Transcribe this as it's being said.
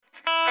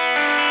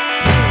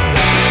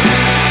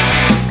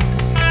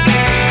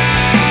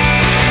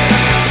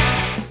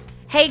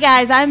Hey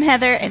guys, I'm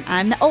Heather, and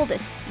I'm the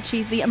oldest.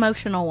 She's the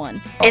emotional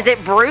one. Is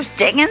it Bruce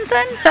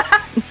Dickinson?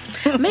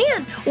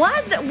 Man,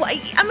 why?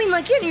 I mean,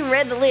 like, you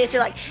read the list.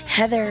 You're like,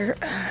 Heather.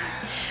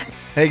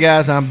 Hey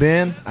guys, I'm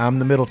Ben. I'm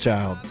the middle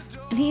child.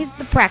 And he's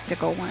the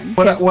practical one.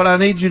 What I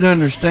need you to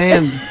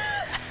understand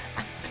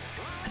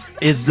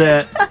is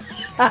that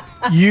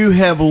you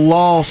have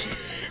lost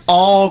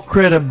all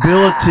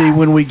credibility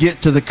when we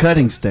get to the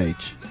cutting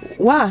stage.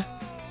 Why?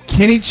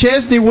 Kenny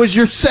Chesney was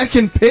your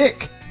second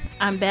pick.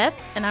 I'm Beth,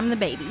 and I'm the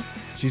baby.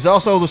 She's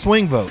also the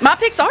swing vote. My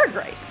picks are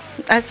great.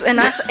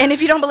 And if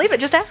you don't believe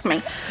it, just ask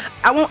me.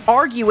 I won't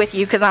argue with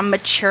you because I'm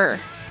mature.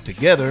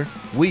 Together,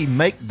 we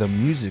make the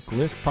Music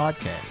List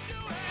podcast.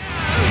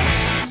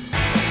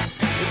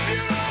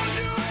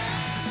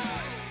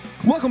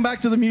 Welcome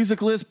back to the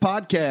Music List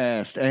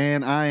podcast,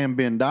 and I am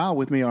Ben Dial.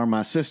 With me are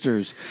my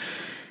sisters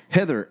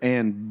Heather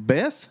and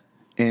Beth,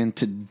 and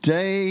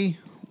today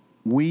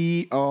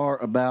we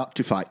are about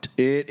to fight.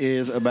 It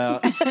is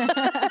about...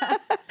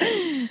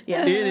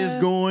 Yeah. It is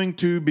going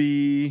to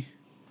be...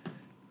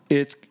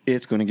 It's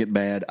going to get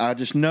bad. I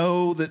just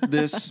know that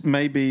this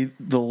may be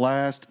the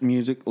last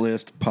Music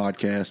List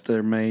podcast.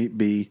 There may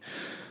be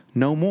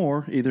no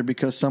more, either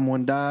because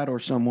someone died or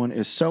someone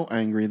is so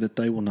angry that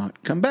they will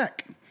not come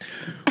back.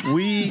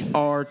 We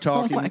are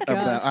talking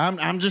about...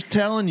 I'm just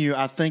telling you,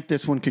 I think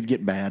this one could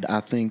get bad.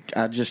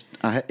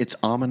 It's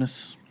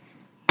ominous.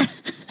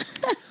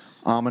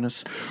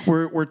 Ominous.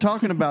 We're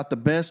talking about the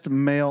best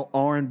male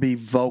R&B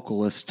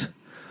vocalist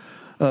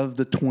of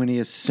the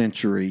 20th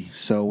century.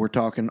 So we're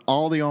talking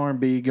all the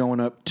R&B going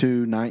up to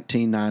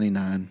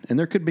 1999. And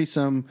there could be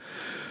some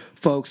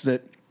folks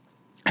that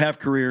have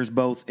careers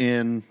both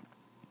in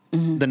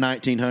the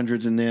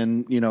 1900s and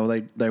then,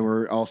 they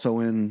were also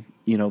in,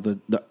 the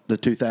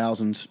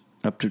 2000s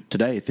up to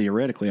today,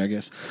 theoretically, I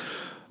guess.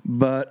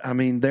 But, I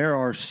mean, there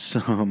are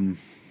some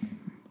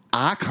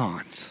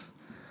icons.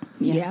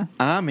 Yeah.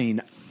 I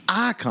mean,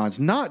 icons,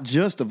 not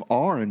just of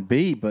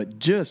R&B, but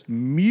just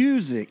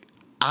music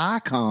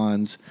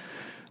icons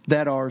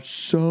that are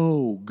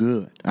so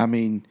good. I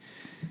mean,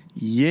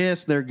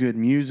 yes, they're good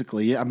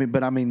musically.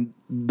 But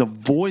the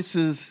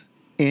voices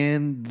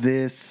in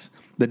this,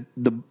 the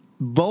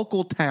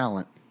vocal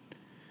talent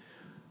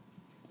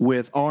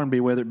with R&B,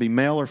 whether it be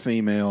male or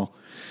female,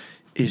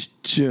 is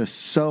just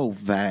so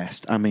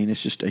vast. I mean,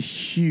 it's just a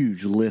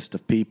huge list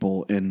of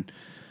people, and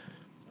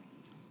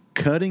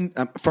cutting,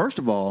 first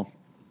of all,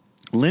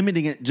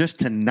 limiting it just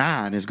to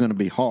 9 is going to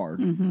be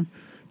hard. Mm-hmm.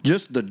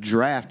 Just the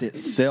draft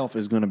itself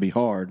is going to be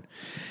hard.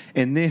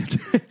 And then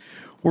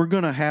we're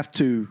going to have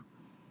to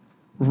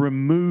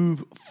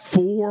remove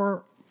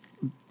 4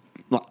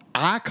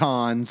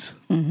 icons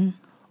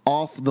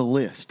off the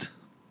list.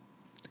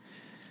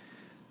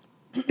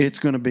 It's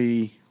going to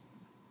be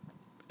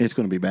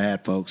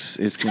bad, folks.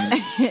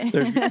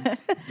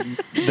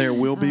 There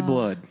will be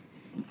blood,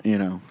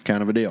 kind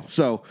of a deal.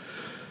 So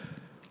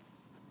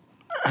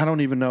I don't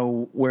even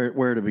know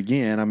where to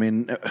begin. I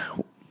mean,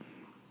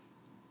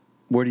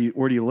 what are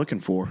you looking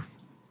for,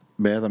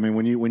 Beth? I mean,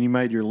 when you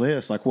made your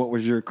list, like, what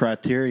was your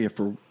criteria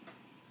for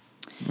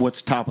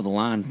what's top of the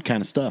line kind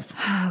of stuff?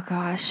 Oh,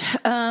 gosh.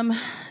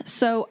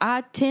 So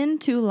I tend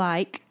to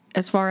like,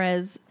 as far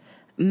as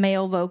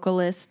male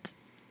vocalists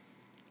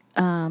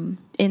in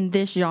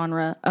this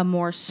genre, a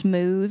more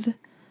smooth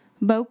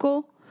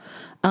vocal.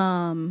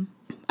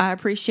 I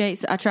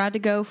tried to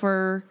go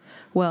for,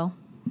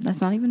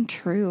 that's not even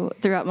true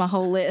throughout my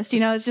whole list.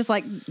 It's just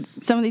like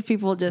some of these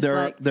people just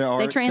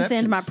they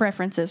transcend my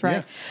preferences,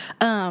 right?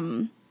 Yeah.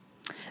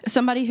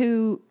 Somebody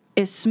who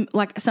is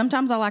like,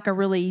 sometimes I like a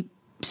really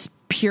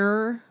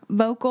pure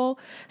vocal.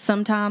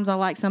 Sometimes I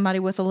like somebody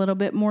with a little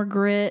bit more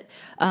grit.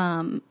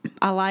 I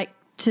like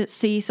to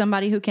see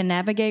somebody who can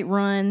navigate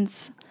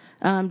runs,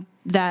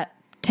 that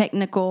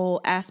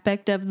technical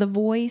aspect of the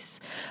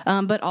voice,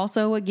 but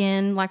also,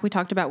 again, like we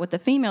talked about with the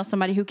female,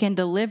 somebody who can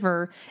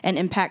deliver an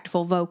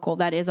impactful vocal.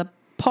 That is a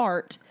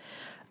part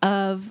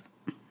of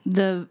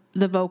the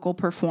vocal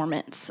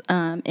performance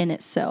in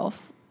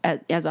itself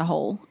as a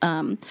whole.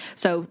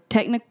 So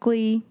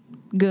technically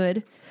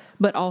good,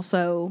 but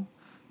also,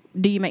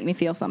 do you make me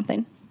feel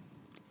something?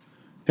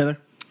 Heather?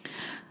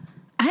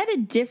 I had a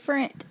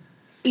different,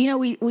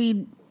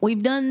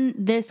 we've done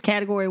this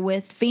category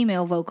with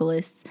female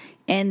vocalists,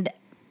 and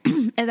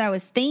as I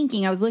was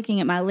thinking, I was looking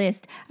at my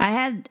list,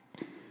 I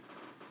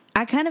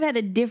kind of had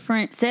a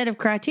different set of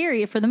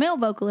criteria for the male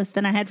vocalist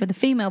than I had for the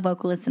female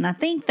vocalist, and I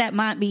think that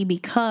might be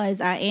because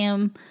I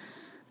am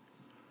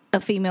a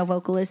female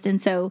vocalist,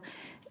 and so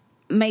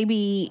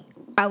maybe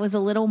I was a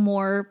little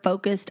more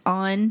focused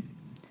on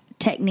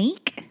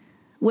technique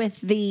with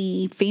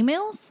the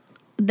females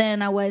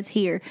than I was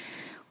here.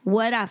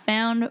 What I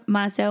found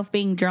myself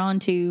being drawn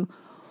to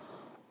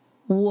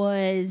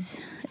was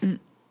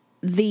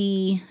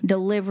the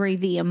delivery,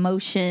 the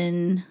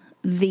emotion,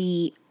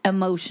 the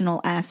emotional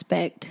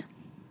aspect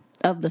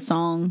of the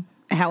song,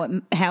 how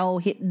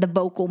the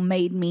vocal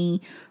made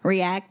me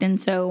react. And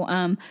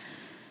so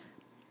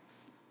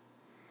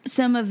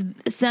some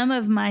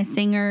of my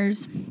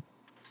singers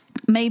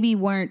maybe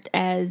weren't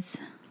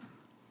as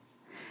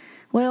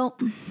Well,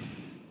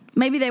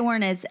 maybe they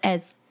weren't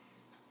as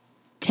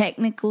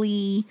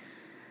technically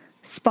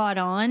spot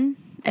on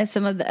as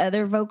some of the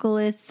other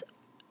vocalists.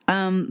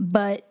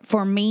 But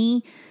for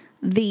me,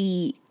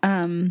 the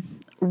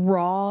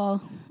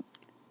rawness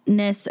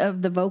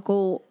of the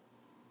vocal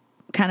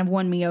kind of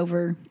won me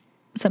over,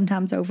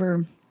 sometimes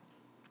over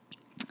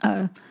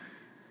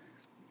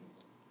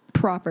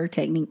proper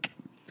technique.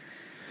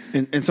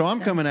 And so I'm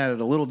coming at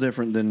it a little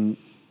different than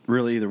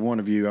really either one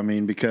of you. I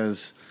mean,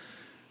 because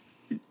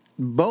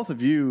both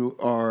of you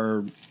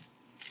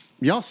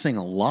y'all sing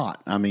a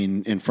lot. I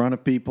mean, in front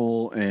of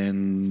people,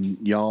 and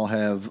y'all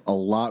have a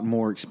lot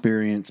more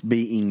experience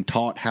being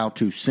taught how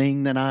to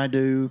sing than I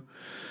do.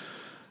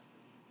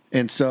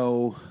 And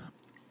so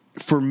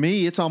for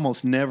me, it's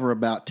almost never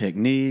about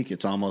technique.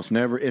 It's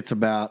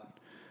about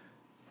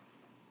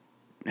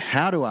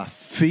how do I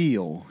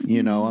feel?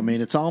 You know, I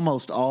mean, it's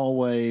almost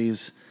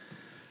always,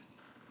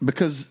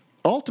 because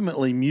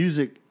ultimately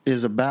music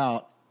is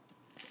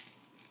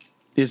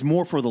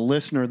more for the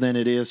listener than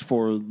it is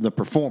for the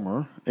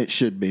performer. It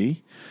should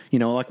be. You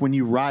know, like when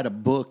you write a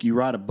book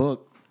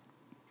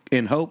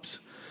in hopes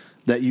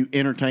that you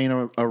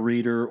entertain a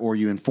reader or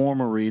you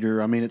inform a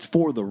reader. I mean, it's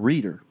for the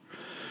reader,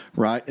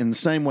 right? In the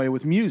same way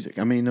with music.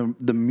 I mean,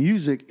 the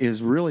music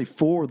is really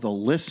for the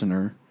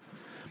listener.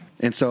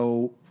 And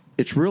so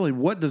it's really,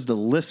 what does the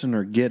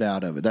listener get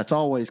out of it? That's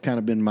always kind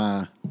of been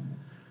my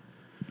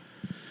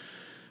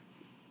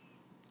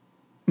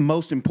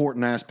most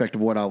important aspect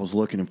of what I was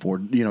looking for.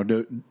 You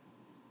know,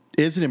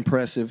 is it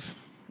impressive?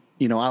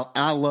 You know,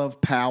 I love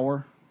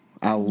power.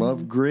 I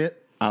love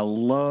grit. I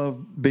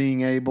love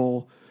being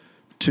able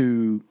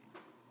to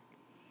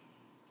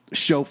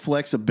show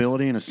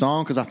flexibility in a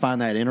song because I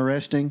find that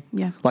interesting.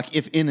 Yeah. Like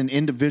if in an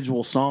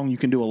individual song you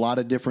can do a lot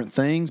of different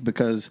things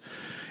because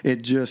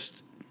it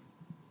just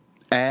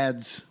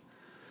adds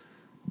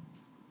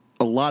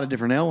a lot of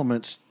different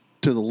elements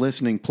to the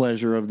listening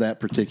pleasure of that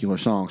particular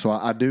song. So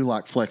I do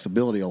like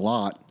flexibility a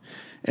lot,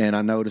 and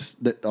I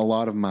noticed that a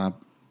lot of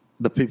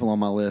the people on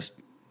my list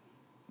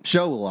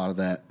show a lot of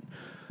that.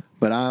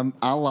 But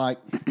I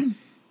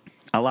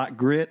like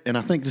grit, and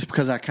I think just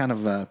because I kind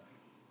of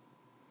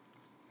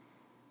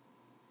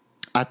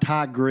I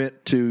tie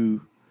grit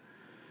to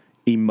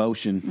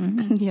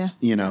emotion, Yeah.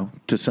 you know,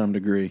 to some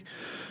degree.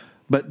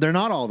 But they're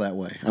not all that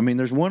way. I mean,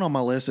 there's one on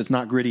my list that's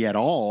not gritty at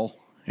all.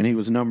 And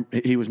he's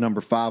number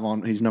 5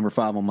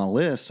 on my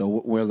list. So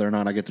whether or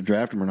not I get to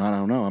draft him or not, I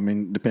don't know. I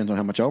mean, it depends on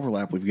how much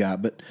overlap we've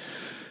got. But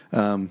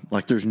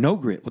like, there's no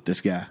grit with this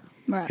guy.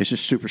 Right. It's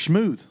just super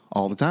smooth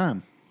all the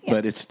time. Yeah.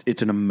 But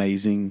it's an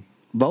amazing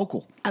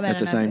vocal at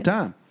the same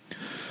time.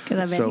 Because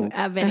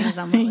I bet he was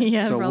on my list.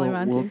 Yeah, so probably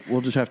mine too.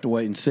 We'll just have to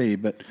wait and see.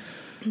 But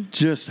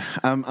just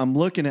I'm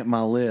looking at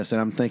my list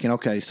and I'm thinking,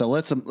 okay, so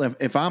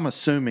if I'm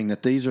assuming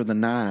that these are the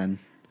 9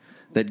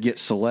 that get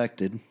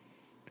selected.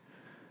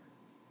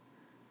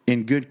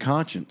 In good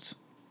conscience,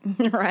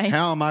 Right.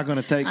 how am I going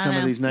to take some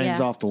of these names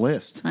off the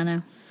list? I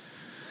know.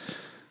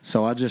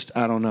 So I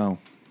don't know.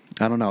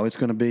 It's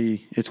going to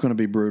be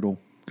brutal.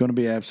 Going to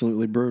be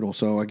absolutely brutal.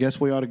 So I guess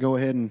we ought to go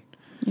ahead and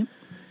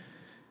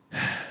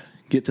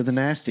get to the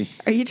nasty.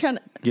 Are you trying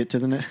to Get to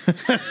the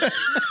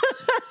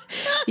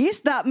You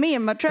stopped me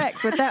in my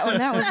tracks with that one.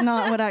 That was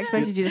not what I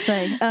expected you to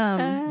say.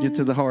 get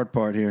to the hard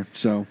part here.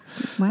 So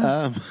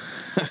Wow.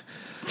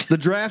 the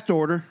draft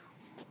order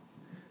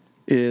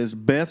is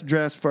Beth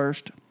drafts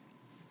first,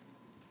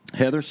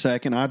 Heather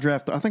second. I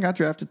think I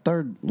drafted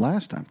third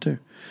last time too.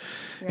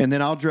 Yeah. And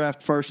then I'll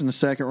draft first in the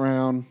second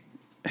round,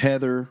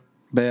 Heather,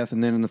 Beth,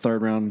 and then in the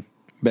third round,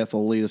 Beth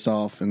will lead us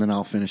off, and then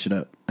I'll finish it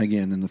up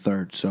again in the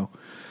third. So,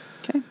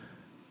 Okay.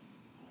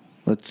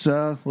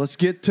 Let's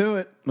get to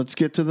it. Let's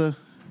get to the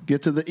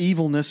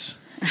evilness.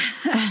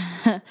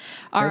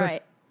 All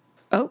right.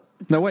 Oh,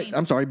 No, wait.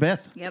 I'm sorry,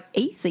 Beth. Yep.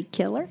 easy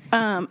killer.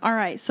 All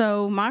right.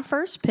 So my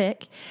first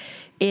pick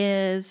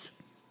is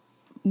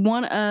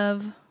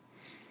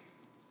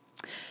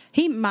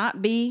he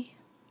might be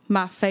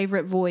my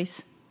favorite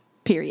voice,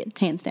 period,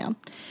 hands down.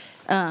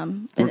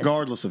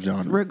 Regardless of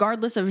genre.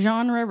 Regardless of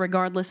genre,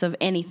 regardless of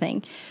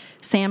anything.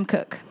 Sam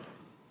Cooke.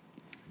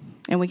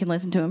 And we can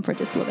listen to him for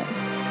just a little bit.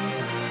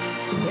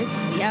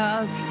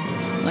 I was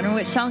wondering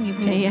which song you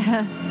picked.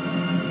 Yeah.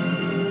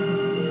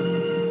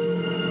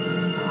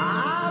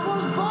 I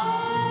was born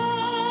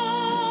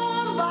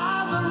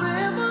by the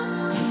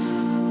river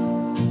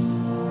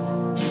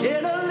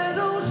in a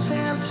little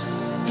tent.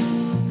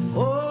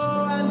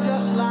 Oh, and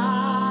just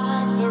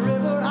like the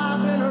river,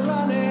 I've been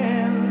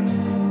running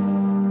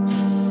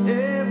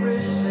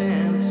ever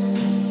since.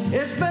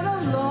 It's been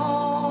a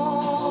long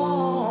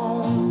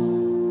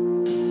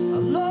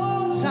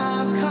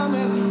time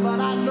coming, but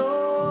I know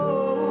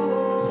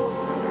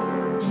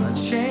a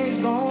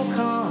change gonna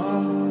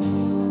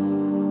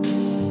come.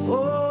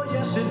 Oh,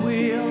 yes, it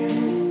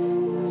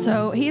will.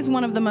 So he's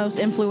one of the most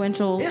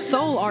influential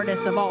soul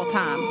artists of all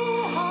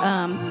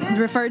time,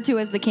 referred to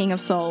as the King of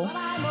Soul.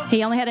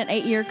 He only had an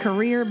 8-year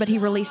career, but he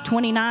released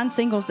 29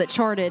 singles that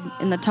charted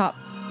in the top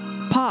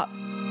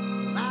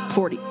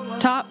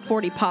top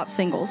 40 pop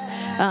singles,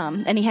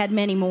 and he had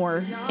many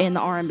more in the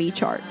R&B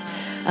charts.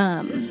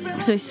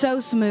 So he's so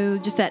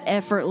smooth, just that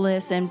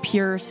effortless and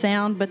pure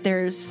sound, but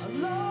there's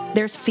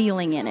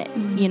feeling in it.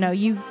 You know,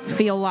 you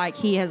feel like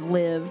he has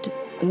lived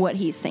what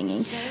he's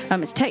singing.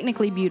 It's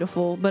technically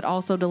beautiful, but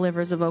also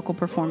delivers a vocal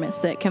performance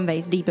that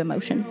conveys deep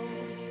emotion.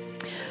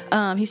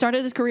 He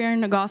started his career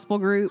in a gospel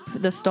group,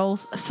 the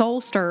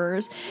Soul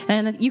Stirrers,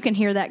 and you can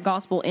hear that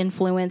gospel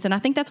influence. And I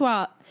think that's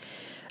why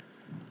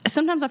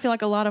sometimes I feel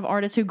like a lot of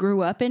artists who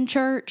grew up in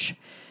church,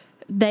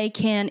 they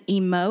can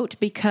emote,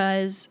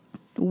 because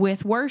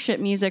with worship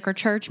music or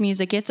church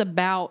music, it's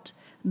about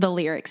the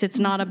lyrics. It's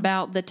not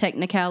about the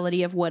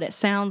technicality of what it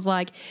sounds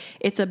like.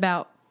 It's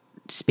about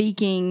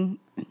speaking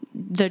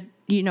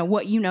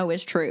what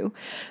is true.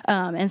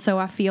 And so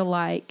I feel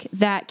like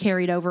that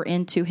carried over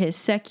into his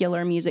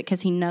secular music,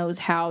 because he knows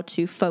how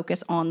to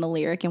focus on the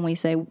lyric. And we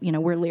say,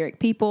 we're lyric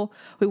people.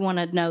 We want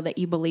to know that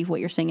you believe what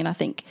you're singing. I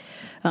think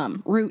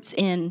roots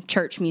in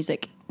church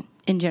music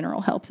in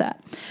general help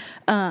that.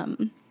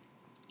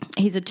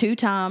 He's a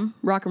 2-time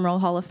Rock and Roll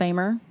Hall of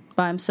Famer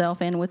by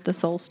himself and with the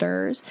Soul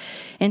Stirrers.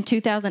 In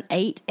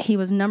 2008, he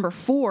was number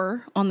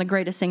 4 on the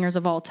Greatest Singers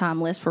of All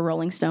Time list for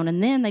Rolling Stone.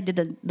 And then they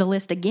did the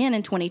list again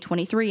in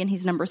 2023, and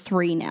he's number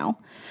 3 now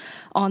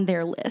on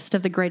their list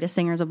of the Greatest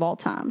Singers of All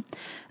Time.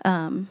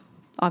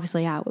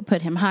 Obviously, I would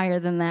put him higher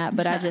than that,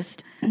 but I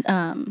just...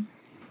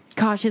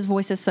 gosh, his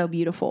voice is so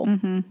beautiful.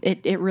 Mm-hmm.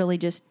 It really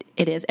just...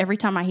 It is. Every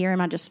time I hear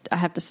him, I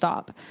have to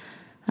stop.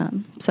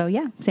 So,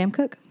 yeah, Sam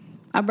Cooke.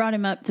 I brought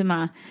him up to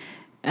my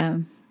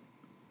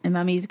in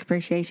my music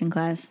appreciation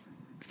class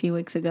a few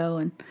weeks ago,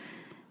 and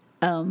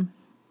a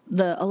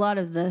lot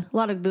of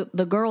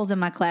the girls in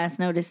my class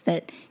noticed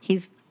that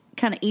he's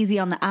kind of easy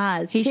on the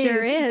eyes. He too.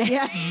 sure is.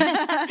 Yeah.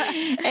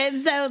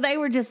 And so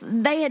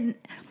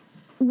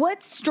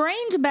what's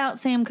strange about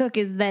Sam Cooke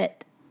is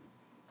that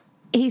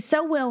he's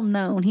so well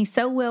known, he's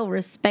so well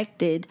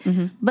respected,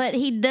 but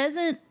he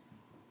doesn't.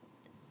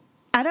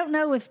 I don't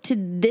know if to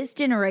this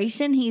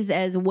generation he's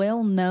as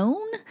well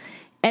known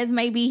as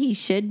maybe he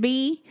should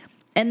be,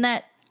 and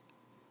that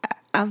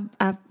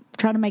I've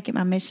tried to make it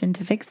my mission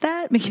to fix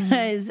that,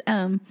 because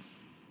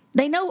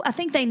they know. I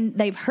think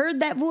they've heard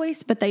that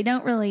voice, but they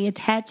don't really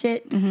attach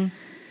it to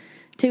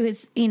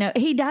his.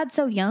 He died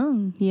so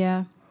young,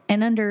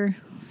 and under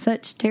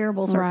such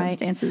terrible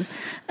circumstances.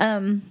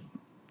 Right.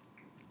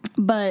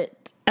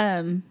 But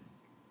I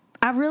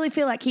really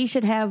feel like he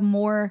should have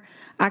more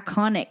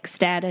iconic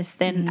status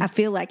than I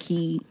feel like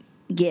he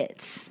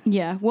gets.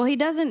 Yeah. Well, he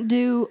doesn't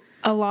do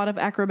a lot of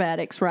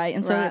acrobatics, right?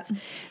 And so it's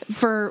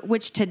for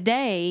which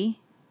today,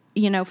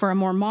 for a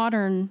more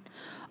modern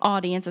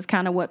audience is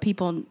kind of what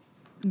people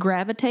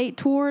gravitate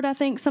toward, I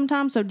think,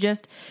 sometimes. So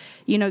just,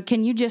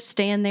 can you just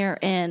stand there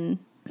and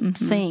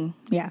sing?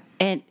 Yeah.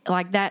 And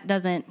like that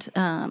doesn't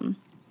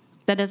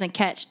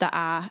catch the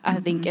eye, I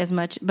think, as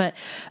much. But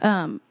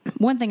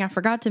one thing I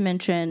forgot to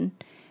mention,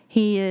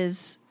 he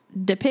is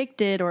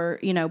depicted or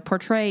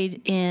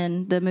portrayed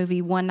in the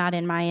movie One Night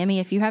in Miami.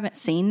 If you haven't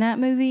seen that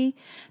movie,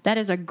 that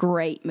is a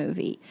great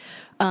movie.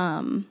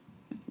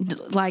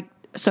 Like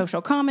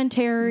social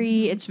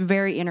commentary, it's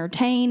very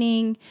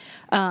entertaining,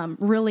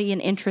 really an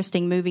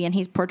interesting movie. And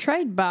he's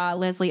portrayed by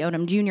Leslie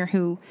Odom Jr.,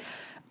 who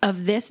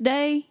of this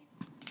day,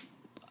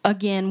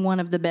 again, one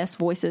of the best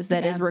voices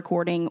that is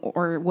recording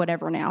or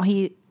whatever now.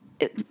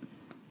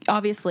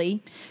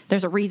 Obviously,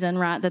 there's a reason,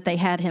 right, that they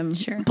had him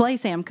play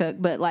Sam Cooke,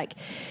 but like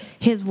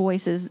his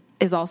voice is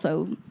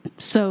also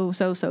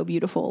so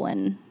beautiful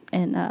and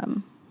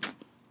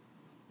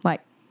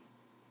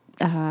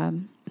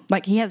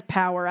like he has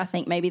power. I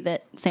think maybe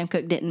that Sam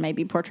Cooke didn't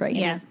maybe portray in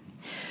his,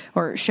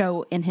 or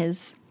show in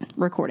his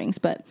recordings.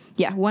 But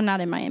yeah, One Night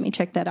in Miami,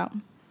 check that out.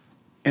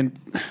 And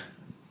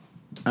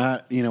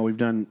we've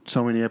done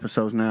so many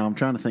episodes now. I'm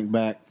trying to think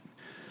back.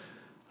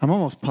 I'm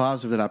almost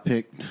positive that I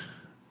picked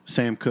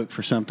Sam Cooke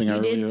for something I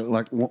really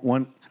like.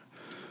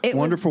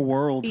 Wonderful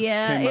World.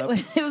 Yeah, it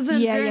was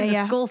during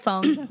the school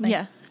songs. I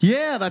think.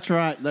 Yeah, that's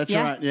right. That's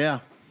right. Yeah,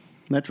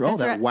 that's right.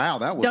 That's right. Wow,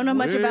 that was don't know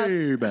much about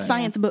back.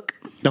 science book.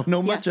 Don't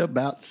know much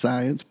about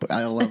science, but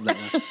I love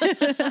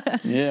that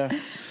one.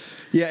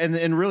 yeah,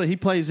 and really he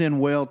plays in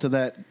well to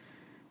that.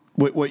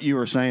 What you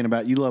were saying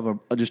about you love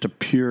just a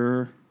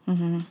pure,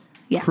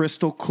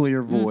 crystal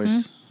clear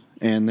voice,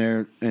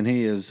 and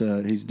he is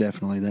he's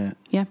definitely that.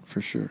 Yeah,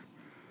 for sure.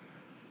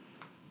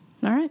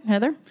 All right,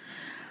 Heather.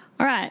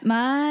 All right,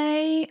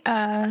 my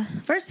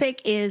first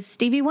pick is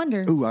Stevie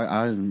Wonder. Ooh,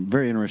 I'm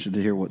very interested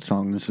to hear what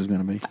song this is going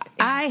to be.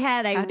 I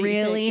had a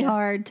really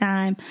hard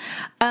time.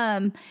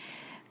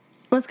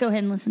 Let's go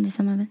ahead and listen to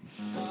some of it.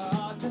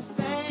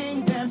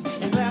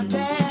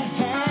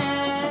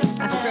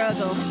 I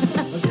struggled.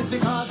 Just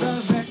because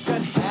the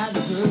record has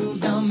a groove,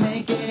 don't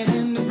make it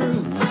in the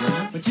groove.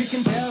 But you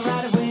can tell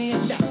right away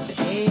in Dr.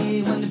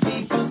 A when the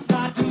people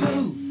start to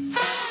move.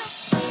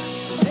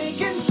 They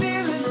can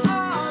feel it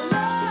all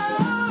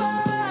over.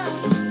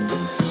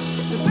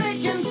 They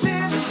can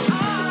feel it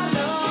all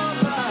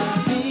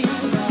over me.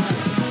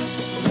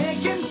 They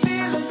can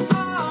feel it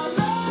all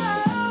over.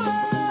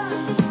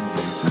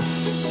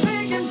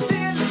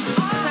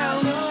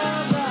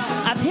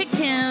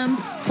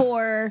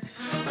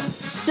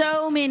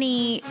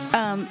 many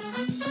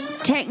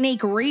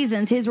technique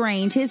reasons, his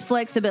range, his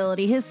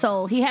flexibility, his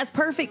soul. He has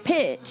perfect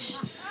pitch,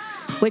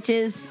 which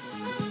is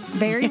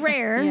very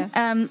rare.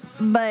 Yeah.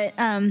 But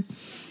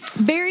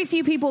very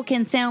few people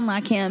can sound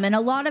like him. And a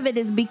lot of it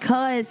is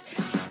because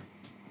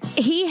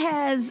he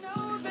has,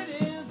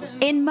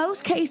 in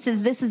most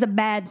cases, this is a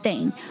bad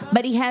thing,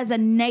 but he has a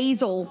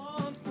nasal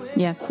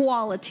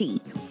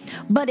quality.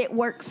 But it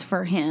works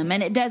for him,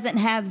 and it doesn't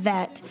have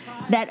that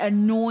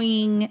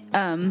annoying.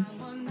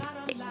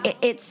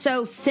 It's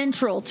so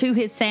central to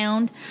his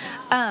sound.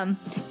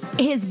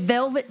 His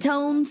velvet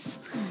tones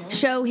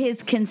show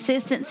his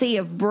consistency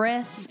of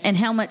breath and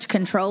how much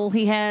control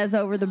he has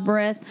over the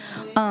breath.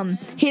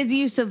 His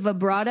use of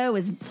vibrato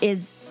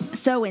is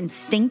so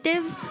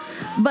instinctive,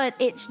 but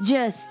it's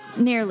just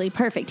nearly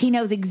perfect. He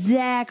knows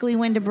exactly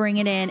when to bring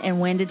it in and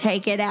when to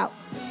take it out.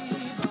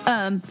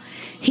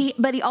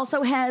 But he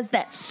also has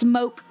that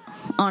smoke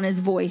on his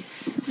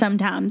voice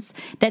sometimes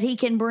that he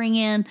can bring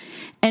in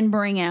and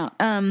bring out.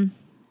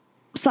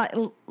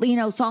 So,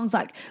 songs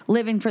like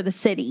 "Living for the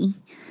City,"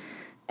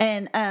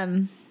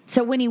 and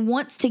so when he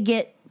wants to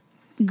get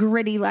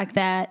gritty like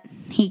that,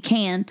 he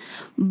can.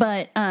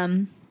 But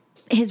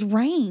his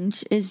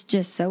range is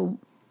just so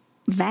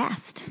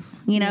vast,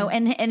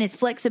 and his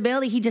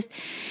flexibility. He just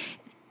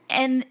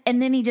and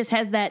then he just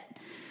has that.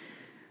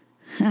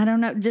 I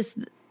don't know, just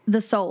the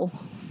soul.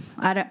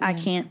 I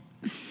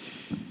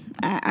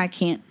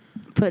can't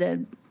put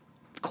a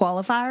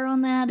qualifier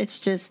on that. It's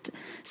just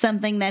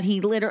something that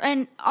he literally,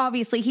 and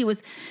obviously he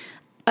was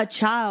a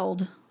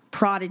child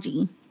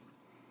prodigy,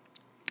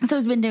 so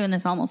he's been doing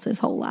this almost his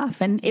whole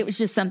life, and it was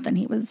just something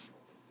he was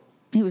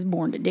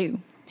born to do.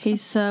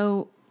 He's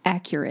so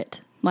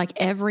accurate. Like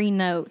every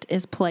note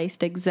is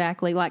placed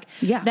exactly. Like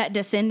that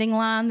descending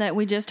line that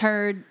we just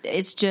heard.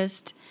 It's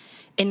just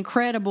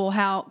incredible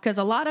how, because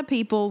a lot of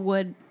people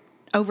would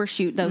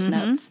overshoot those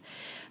notes.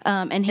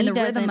 And he the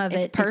doesn't. rhythm of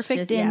it's perfect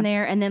just, in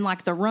there. And then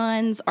like the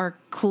runs are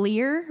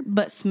clear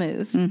but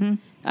smooth. Mm-hmm.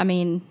 I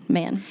mean,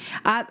 man.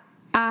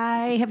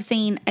 I have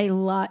seen a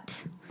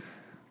lot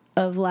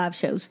of live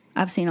shows.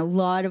 I've seen a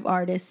lot of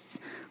artists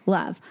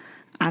live.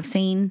 I've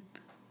seen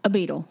a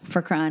Beatle,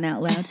 for crying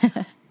out loud.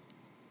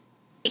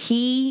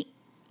 He,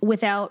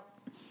 without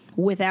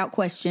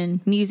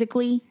question,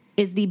 musically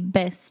is the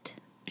best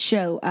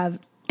show I've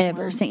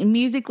ever seen.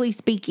 Musically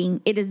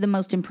speaking, it is the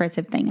most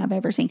impressive thing I've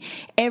ever seen.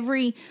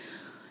 Every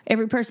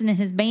person in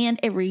his band,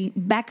 every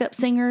backup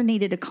singer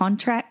needed a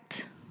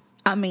contract.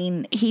 I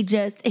mean, he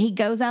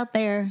goes out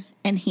there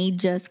and he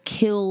just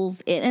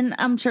kills it. And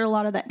I'm sure a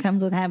lot of that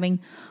comes with having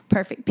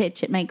perfect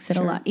pitch. It makes it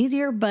a lot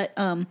easier, but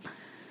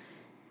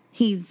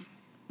he's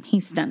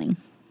stunning.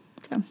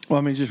 So. Well,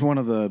 I mean, just one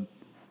of the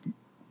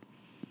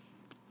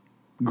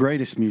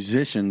greatest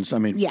musicians. I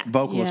mean,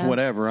 vocalist,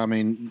 whatever. I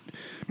mean,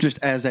 just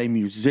as a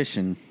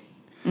musician,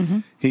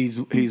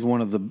 he's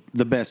one of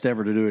the best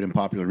ever to do it in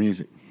popular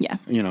music. Yeah,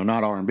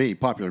 not R&B,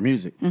 popular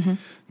music.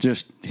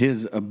 Just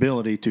his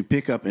ability to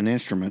pick up an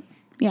instrument,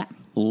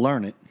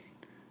 learn it,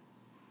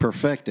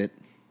 perfect it,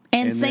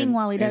 and sing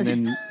while he does it.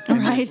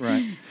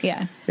 Right.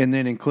 Yeah, and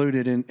then include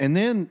it in, and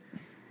then.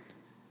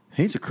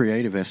 He's a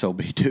creative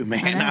SOB too,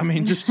 man. I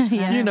mean, just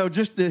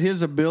just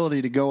his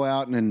ability to go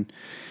out and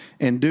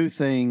do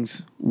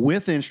things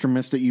with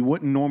instruments that you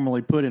wouldn't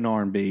normally put in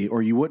R&B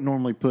or you wouldn't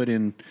normally put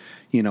in,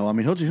 I mean,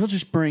 he'll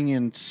just bring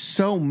in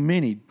so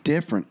many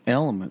different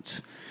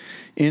elements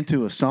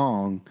into a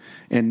song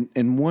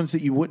and ones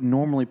that you wouldn't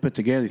normally put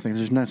together. You think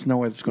there's no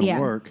way that's going to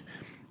work.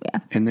 Yeah.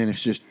 And then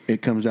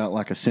it comes out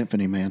like a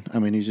symphony, man. I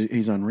mean,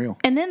 he's unreal.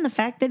 And then the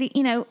fact that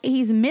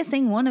he's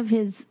missing one of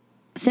his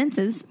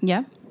senses.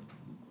 Yeah.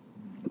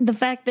 The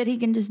fact that he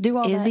can just do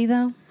all that. Is he,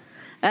 though?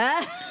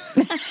 Shaq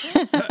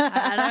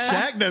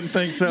doesn't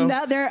think so.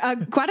 No, there are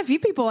quite a few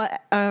people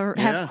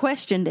have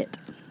questioned it.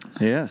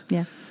 Yeah.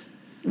 Yeah.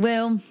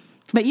 Well,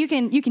 but you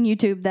can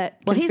YouTube that.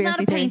 Well, he's not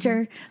a theory.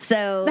 painter,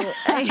 so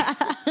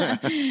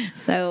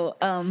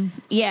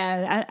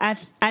I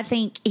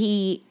think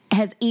he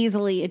has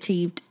easily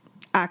achieved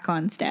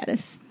icon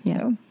status.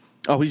 Yeah.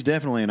 Oh, he's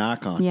definitely an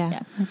icon. Yeah.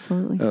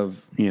 Absolutely. Of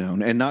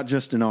and not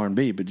just in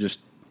R&B, but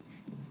just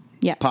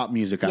pop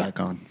music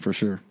icon for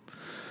sure.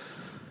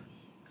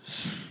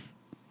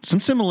 Some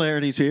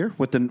similarities here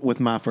with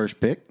my first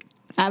pick.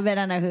 I bet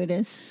I know who it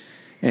is.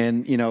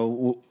 And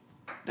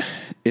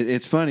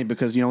it's funny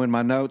because in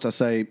my notes I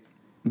say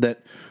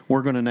that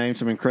we're going to name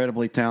some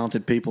incredibly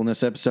talented people in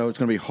this episode. It's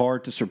going to be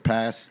hard to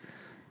surpass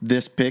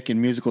this pick in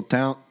musical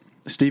talent.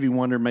 Stevie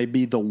Wonder may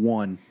be the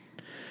one,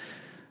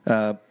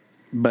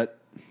 but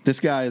this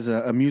guy is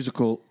a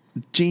musical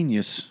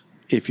genius,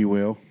 if you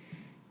will.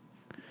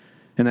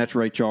 And that's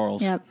Ray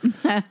Charles. Yep.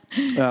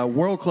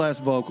 World-class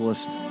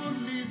vocalist,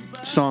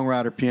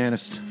 songwriter,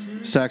 pianist,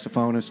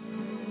 saxophonist.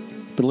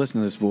 But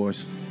listen to this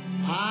voice.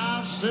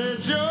 I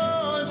said,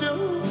 Georgia.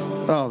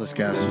 Oh, this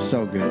guy's just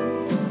so good.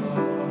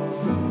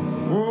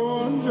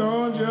 Oh,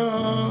 Georgia.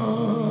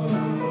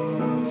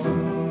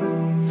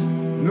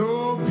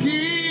 No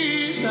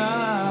peace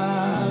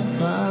I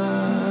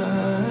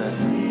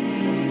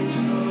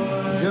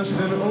find. Just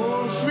an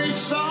old sweet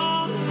song.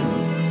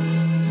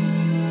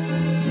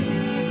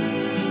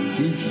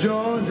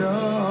 Georgia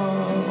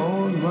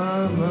on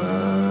my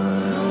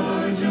mind.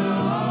 Georgia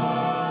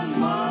on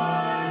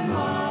my mind.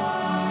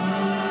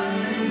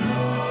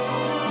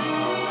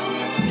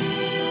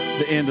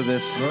 The end of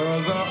this,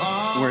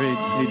 where he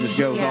just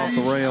goes off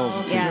the rails.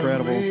 It's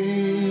incredible.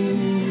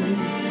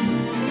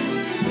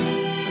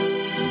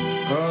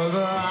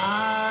 Other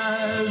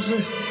eyes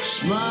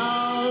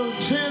smile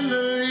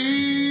tenderly,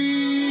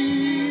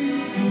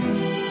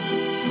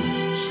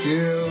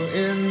 still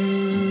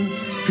in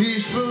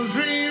peaceful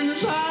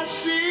dreams I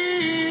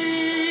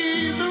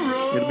see the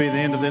road. It'll be the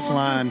end of this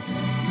line.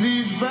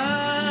 Leads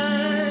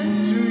back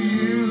to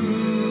you.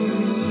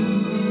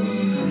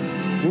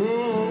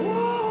 Whoa,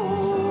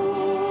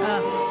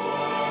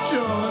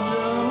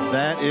 Georgia.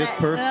 That is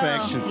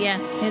perfection. Oh, yeah,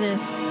 it is.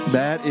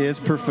 That is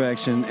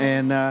perfection.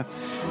 And,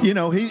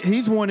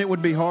 he's one it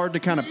would be hard to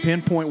kind of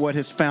pinpoint what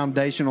his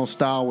foundational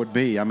style would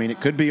be. I mean,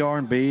 it could be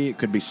R&B, it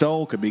could be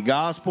soul, it could be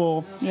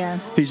gospel. Yeah.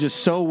 He's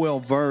just so well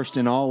versed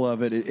in all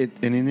of it.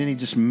 And then he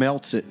just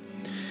melts it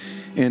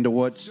into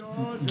what's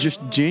just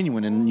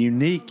genuine and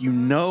unique. You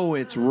know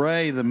it's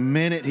Ray the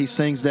minute he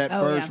sings that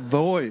first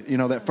voice,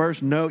 that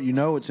first note,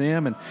 it's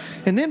him.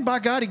 And then, by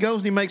God, he goes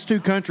and he makes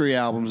 2 country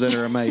albums that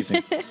are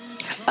amazing.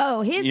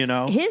 Oh,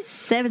 his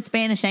 7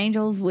 Spanish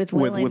Angels with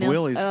Willie. With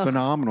Willie's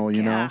phenomenal,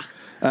 you know.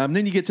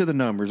 Then you get to the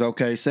numbers.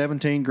 Okay,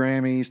 17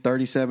 Grammys,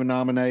 37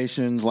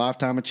 nominations,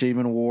 Lifetime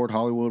Achievement Award,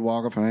 Hollywood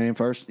Walk of Fame.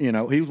 First, he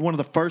was one of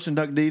the first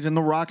inductees in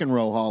the Rock and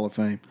Roll Hall of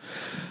Fame.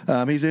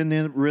 He's in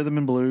the Rhythm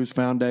and Blues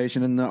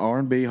Foundation, in the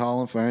R&B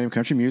Hall of Fame,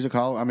 Country Music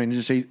Hall. I mean,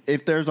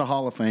 if there's a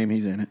Hall of Fame,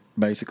 he's in it,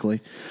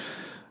 basically.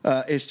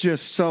 It's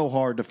just so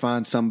hard to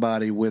find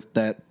somebody with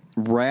that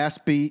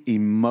raspy,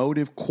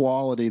 emotive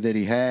quality that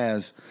he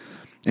has.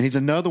 And he's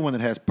another one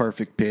that has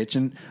perfect pitch.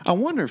 And I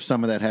wonder if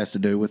some of that has to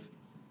do with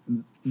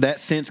that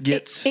sense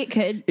gets... It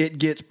could. It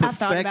gets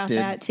perfected. I thought about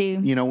that, too.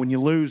 When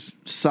you lose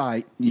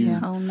sight.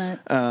 Own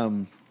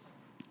that.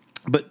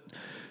 But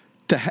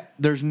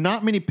there's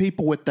not many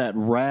people with that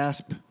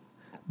rasp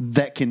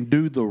that can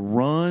do the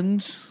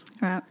runs,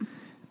 Right.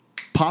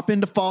 pop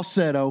into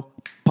falsetto,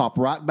 pop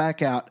right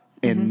back out,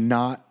 and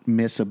not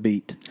miss a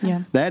beat.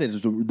 Yeah. That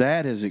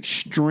is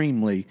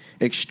extremely,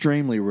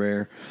 extremely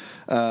rare.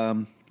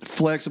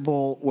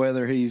 Flexible,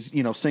 whether he's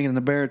singing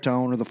the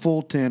baritone or the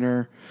full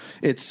tenor,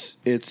 it's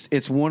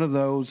one of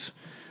those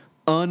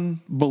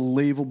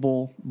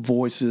unbelievable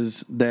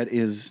voices that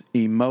is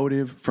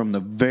emotive from the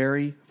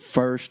very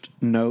first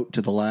note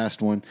to the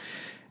last one.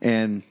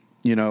 And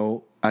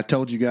I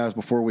told you guys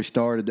before we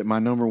started that my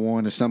number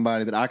one is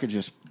somebody that I could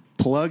just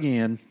plug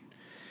in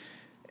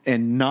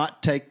and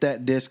not take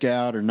that disc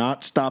out or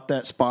not stop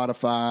that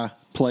Spotify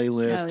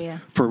playlist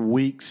for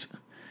weeks.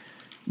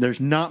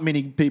 There's not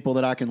many people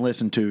that I can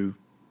listen to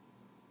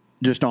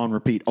just on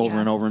repeat over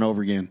and over and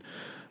over again.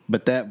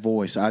 But that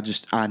voice,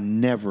 I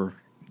never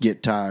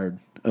get tired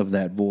of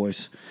that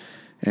voice.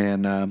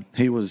 And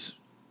he was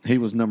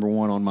number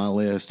one on my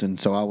list, and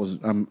so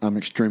I'm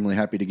extremely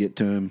happy to get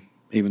to him,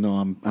 even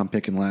though I'm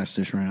picking last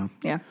this round.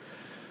 Yeah.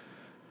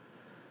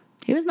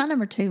 He was my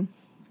number 2.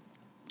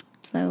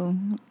 So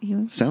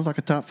sounds like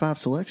a top 5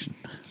 selection.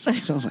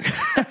 Sounds like.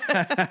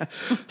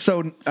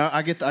 So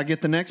I get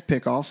the next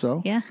pick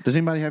also. Yeah. Does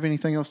anybody have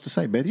anything else to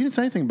say, Beth? You didn't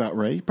say anything about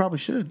Ray. You probably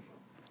should.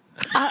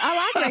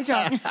 I like Ray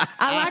Charles.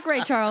 I like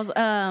Ray Charles.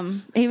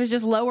 He was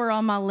just lower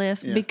on my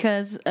list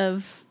because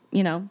of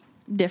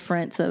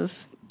difference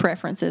of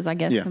preferences, I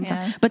guess. Yeah.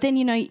 Sometimes. But then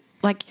you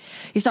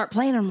start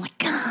playing, and I'm like,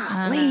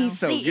 golly,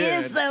 So he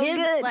good. is so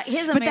good. Like,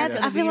 his but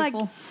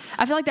America's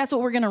I feel like that's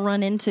what we're gonna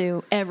run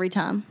into every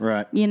time.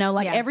 Right.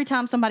 Every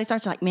time somebody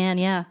starts, like, man,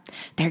 yeah,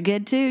 they're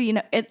good too.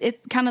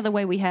 It's kind of the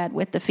way we had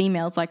with the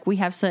females. Like, we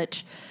have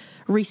such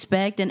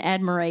respect and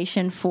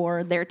admiration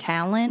for their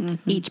talent,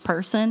 each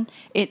person.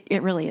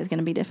 It really is going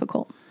to be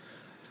difficult.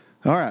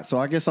 All right, so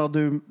I guess I'll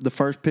do the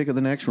first pick of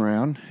the next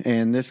round,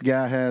 and this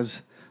guy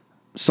has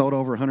sold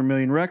over 100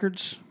 million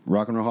records,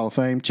 Rock and Roll Hall of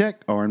Fame,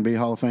 check, R&B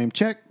Hall of Fame,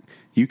 check,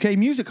 UK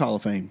Music Hall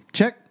of Fame,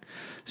 check,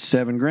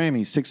 7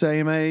 Grammys, 6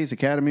 AMAs,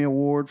 Academy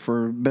Award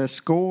for Best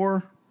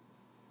Score.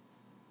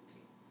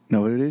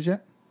 Know what it is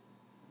yet?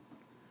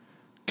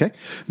 Okay.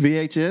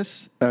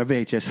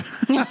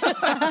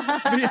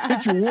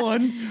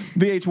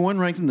 VH1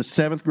 ranked him the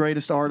 7th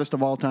greatest artist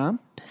of all time.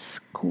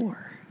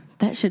 Score.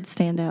 That should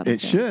stand out. It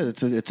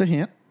should. It's a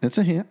hint. It's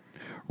a hint.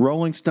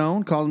 Rolling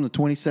Stone called him the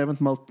 27th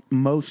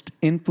most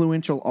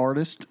influential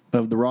artist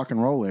of the rock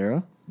and roll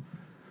era.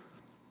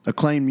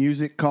 Acclaimed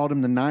Music called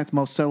him the 9th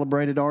most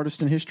celebrated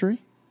artist in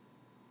history.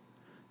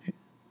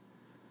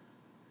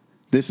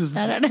 This is...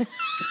 I don't know.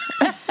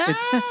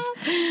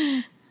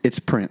 It's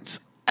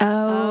Prince.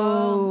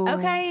 Oh.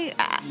 Okay.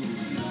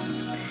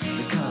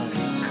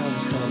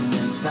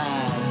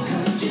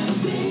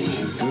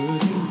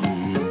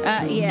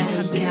 Yeah.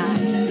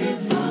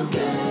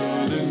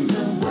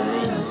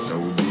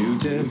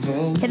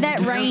 And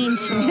that range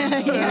is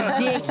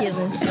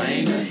ridiculous. I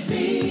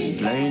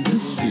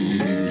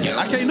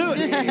can't do it.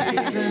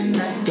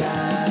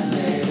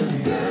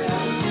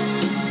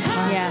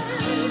 Yeah.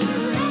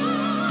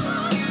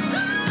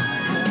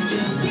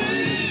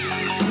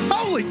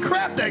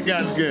 God, that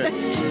guy's good.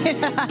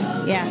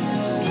 Yeah.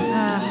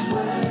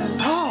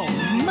 Oh,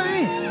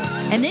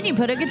 man. And then you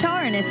put a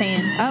guitar in his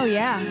hand. Oh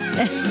yeah,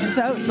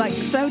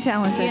 so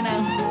talented. You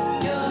know.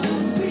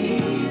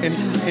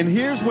 And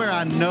here's where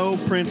I know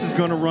Prince is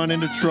going to run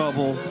into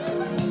trouble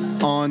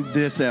on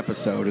this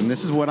episode. And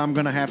this is what I'm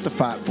going to have to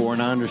fight for,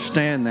 and I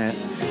understand that.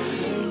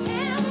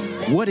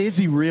 What is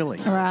he really?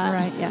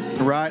 Right. Yeah.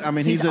 Right? I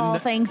mean, He's all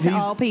things to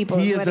all people,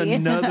 He is is what he is.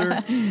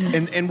 another,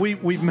 and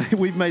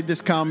we've made this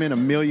comment a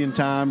million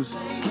times,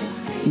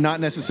 not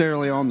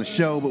necessarily on the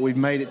show, but we've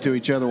made it to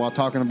each other while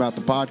talking about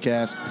the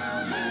podcast.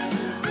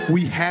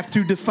 We have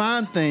to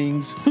define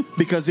things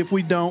because if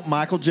we don't,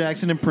 Michael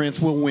Jackson and Prince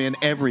will win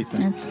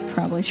everything. That's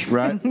probably true.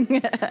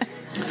 Right?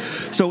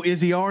 So is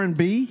he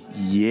R&B?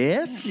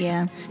 Yes.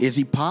 Yeah. Is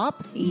he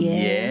pop?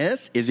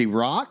 Yes. Is he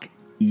rock?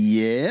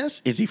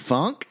 Yes. Is he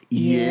funk?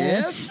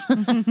 Yes.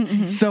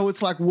 So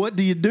it's like, what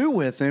do you do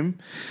with him?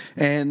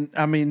 And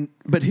I mean,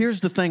 but here's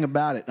the thing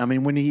about it. I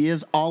mean, when he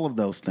is all of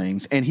those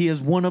things, and he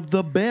is one of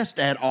the best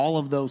at all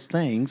of those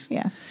things,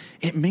 Yeah.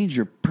 it means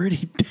you're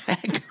pretty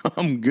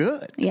daggum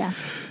good. Yeah.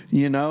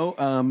 You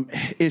know,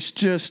 it's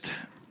just,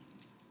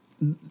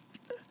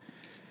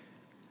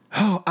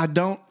 I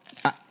don't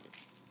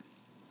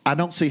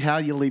see how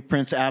you leave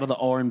Prince out of the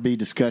R&B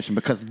discussion,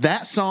 because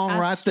that song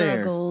I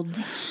struggled.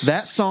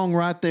 that song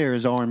right there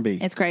is R&B.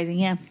 It's crazy.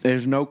 Yeah.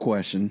 There's no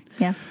question.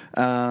 Yeah.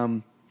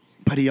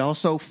 But he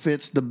also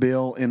fits the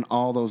bill in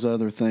all those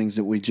other things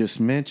that we just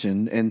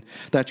mentioned, and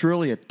that's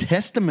really a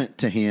testament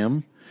to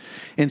him.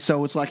 And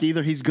so it's like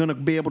either he's going to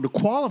be able to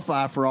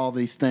qualify for all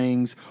these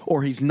things,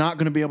 or he's not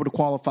going to be able to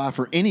qualify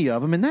for any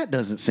of them, and that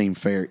doesn't seem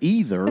fair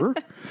either.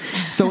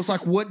 So it's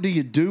like, what do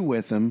you do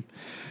with him?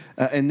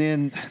 And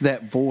then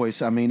that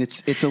voice, I mean,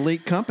 it's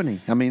elite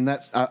company. I mean,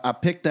 I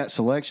picked that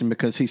selection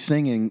because he's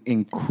singing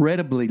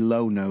incredibly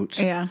low notes.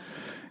 Yeah.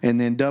 And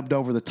then dubbed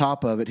over the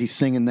top of it, he's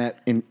singing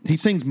that. He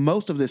sings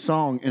most of this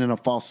song in a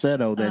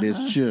falsetto that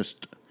is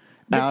just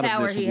out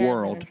of this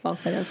world.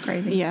 Falsetto is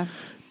crazy. Yeah.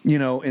 You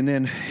know, and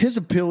then his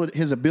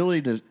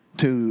ability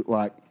to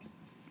like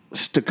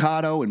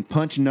staccato and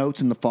punch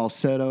notes in the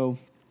falsetto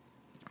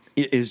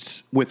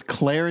is with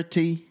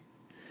clarity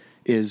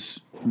is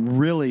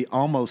really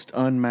almost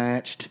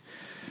unmatched.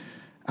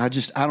 I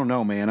don't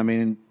know, man. I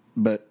mean,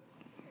 but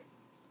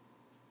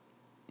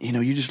you know,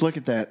 you just look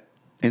at that,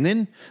 and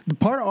then the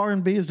part of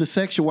R&B is the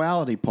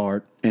sexuality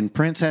part, and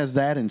Prince has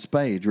that in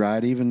spades,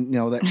 right? Even, you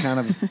know, that kind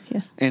of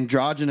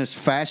androgynous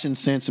fashion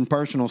sense and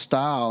personal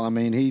style. I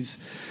mean, he's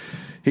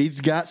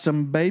got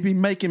some baby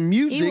making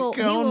music. He will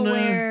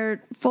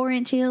wear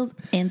 4-inch heels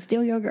and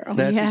steal your girl.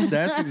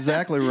 That's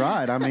exactly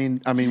right. I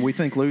mean, we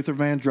think Luther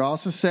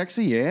Vandross is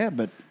sexy, yeah,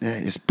 but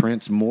is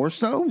Prince more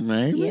so?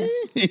 Maybe.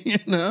 Yes. You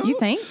know? You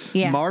think?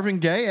 Yeah. Marvin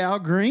Gaye, Al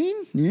Green?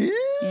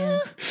 Yeah.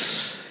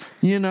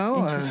 You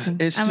know,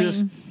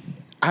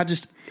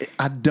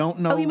 I don't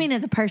know. Oh, you mean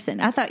as a person?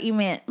 I thought you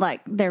meant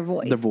like their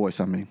voice. The voice,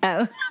 I mean.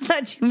 Oh, I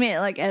thought you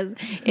meant like is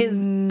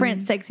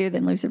Prince sexier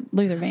than Luther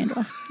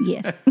Vandross?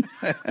 Yes.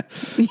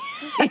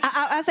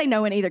 I say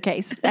no in either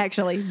case,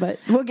 actually, but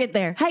we'll get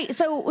there. Hey,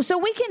 so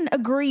we can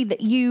agree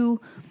that you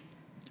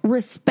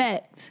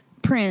respect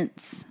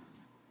Prince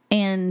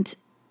and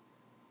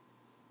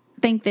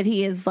think that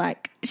he is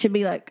like should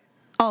be like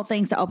all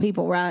things to all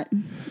people, right?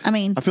 I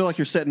mean, I feel like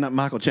you're setting up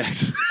Michael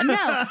Jackson. no,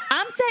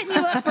 I'm setting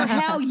you up for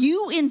how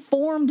you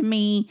informed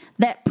me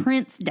that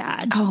Prince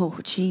died. Oh,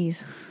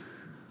 jeez.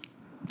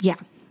 Yeah.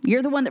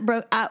 You're the one that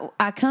broke.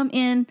 I come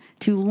in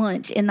to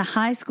lunch in the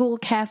high school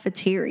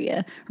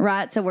cafeteria,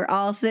 right? So we're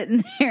all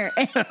sitting there,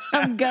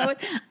 and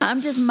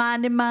I'm just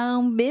minding my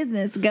own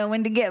business,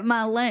 going to get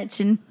my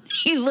lunch, and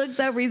he looks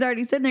over. He's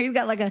already sitting there. He's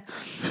got like a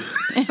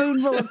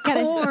spoonful of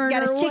corn,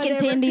 Got his chicken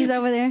tendies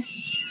over there.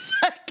 He's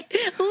like,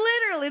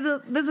 literally,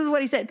 this is what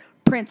he said.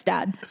 Prince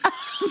died.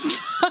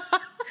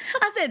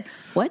 I said,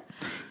 what?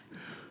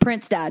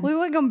 Prince died. We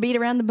weren't going to beat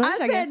around the bush,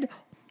 I said, guess.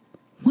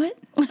 what?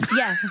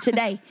 Yeah,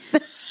 today.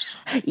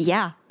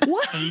 Yeah.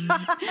 What? And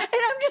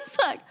I'm just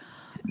like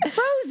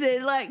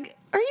frozen. Like,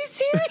 are you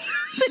serious?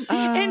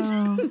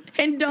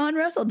 And Dawn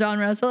Russell,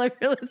 I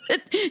realized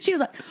she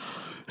was like,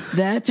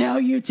 "That's how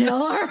you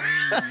tell her."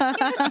 And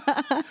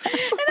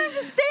I'm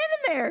just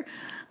standing there,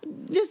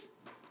 just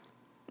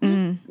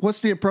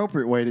What's the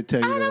appropriate way to tell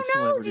you I that don't a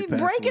know. celebrity You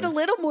passed break it a away?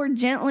 little more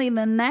gently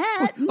than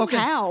that. Okay.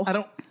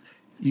 How?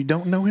 You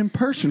don't know him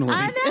personally.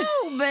 I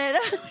know, but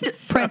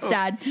Prince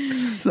died.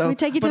 So, We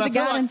take you to but the I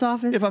feel guidance like,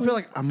 office, If I feel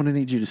like I'm going to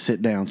need you to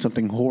sit down,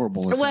 something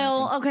horrible is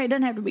Well, okay, it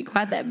doesn't have to be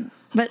quite that,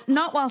 but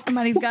not while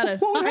somebody's got a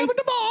what happened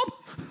to Bob?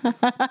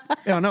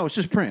 Yeah, no, it's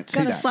just Prince. He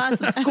got a died.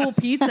 slice of school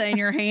pizza in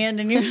your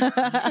hand, and your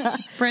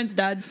Prince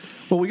died.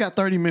 Well, we got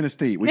 30 minutes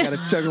to eat. We got to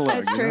chug a lug.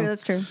 That's you true. know?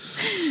 That's true.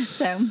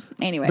 So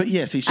anyway, But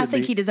yes, he should I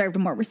think be- he deserved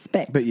more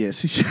respect. But yes,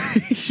 he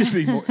should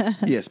be more.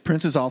 Yes,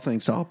 Prince is all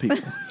things to all people.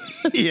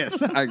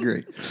 Yes, I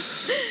agree.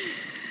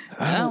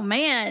 Oh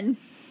man,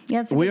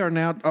 yeah. We are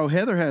now. Oh,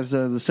 Heather has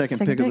the second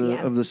pick of pick, the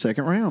yeah. of the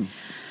second round.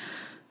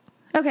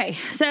 Okay,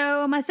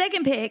 so my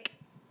second pick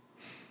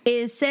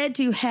is said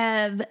to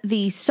have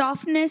the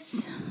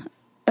softness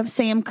of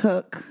Sam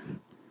Cooke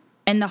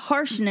and the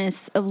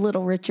harshness of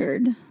Little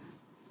Richard.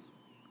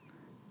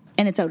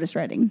 And it's Otis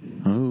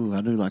Redding. Oh,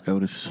 I do like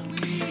Otis.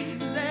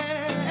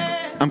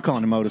 I'm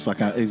calling him Otis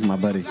like he's my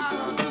buddy.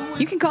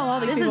 You can call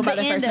all these This people is by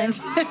the their end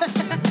first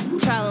names.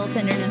 of Try a Little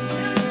Tenderness.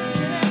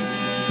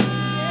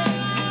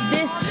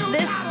 This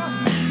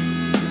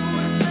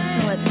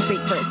I'll let it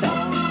speak for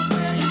itself.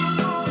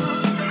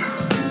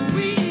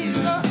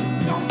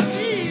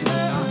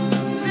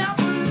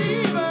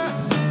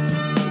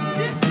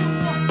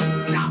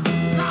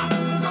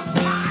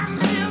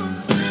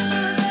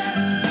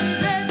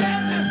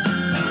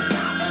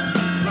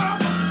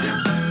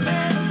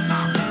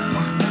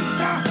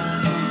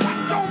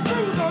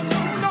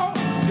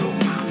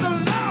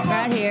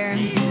 Right here.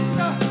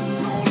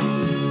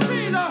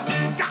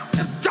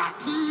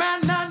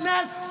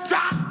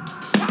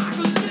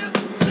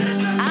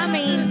 I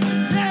mean,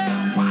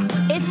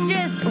 it's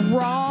just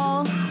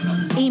raw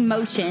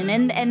emotion,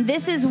 and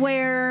this is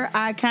where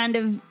I kind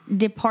of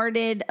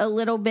departed a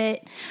little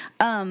bit,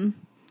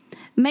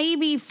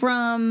 maybe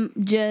from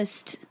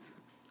just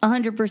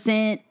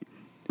 100%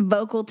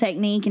 vocal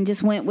technique and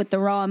just went with the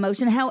raw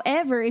emotion.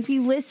 However, if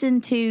you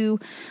listen to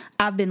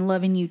I've Been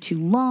Loving You Too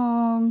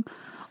Long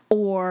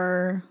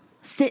or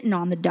Sitting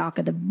on the Dock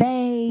of the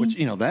Bay, Which,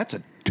 that's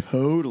a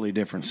totally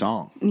different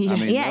song.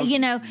 Yeah.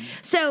 Those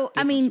so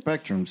I different mean,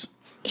 spectrums.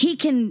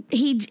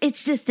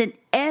 it's just an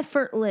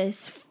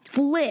effortless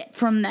flip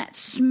from that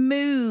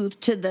smooth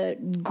to the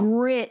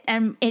grit,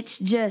 and it's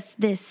just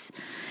this,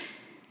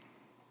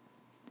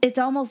 it's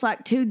almost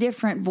like two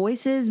different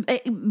voices,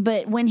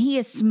 but when he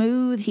is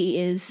smooth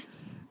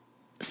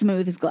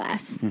as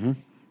glass. And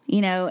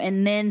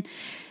then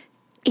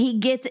he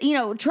gets,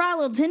 Try a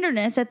Little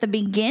Tenderness at the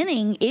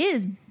beginning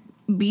is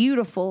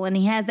beautiful, and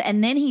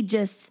then he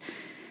just,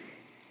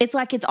 it's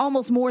like it's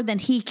almost more than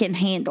he can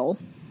handle,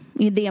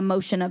 the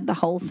emotion of the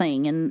whole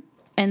thing,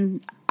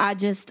 and I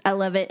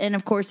love it. And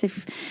of course,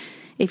 if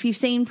you've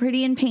seen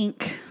Pretty in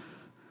Pink,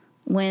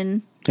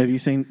 Have you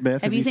seen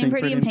Beth? have you seen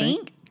Pretty in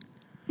Pink?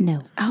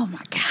 No. Oh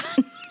my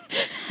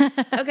god.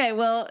 Okay,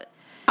 well,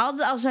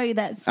 I'll show you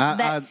that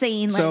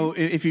scene later. So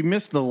if you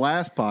missed the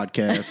last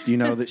podcast, you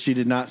know that she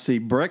did not see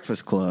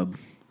Breakfast Club.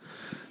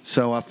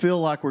 So I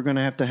feel like we're going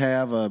to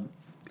have an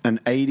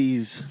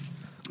 80s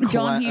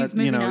John Hughes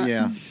movie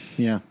night.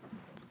 Yeah.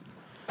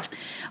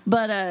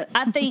 But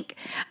I think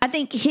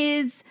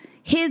his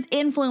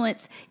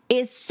influence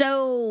is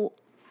so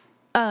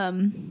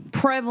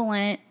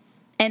prevalent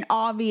and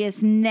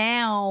obvious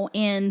now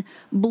in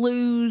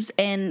blues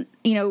and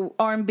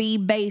R&B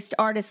based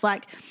artists,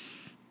 like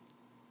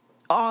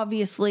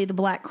obviously the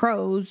Black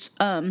Crowes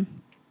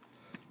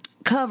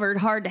covered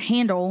Hard to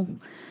Handle,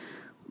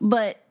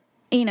 but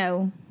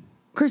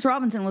Chris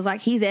Robinson was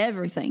like, he's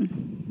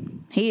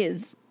everything. He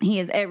is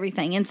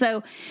everything. And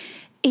so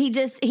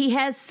he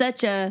has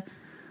such a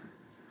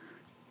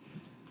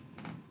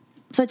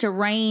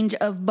range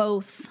of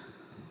both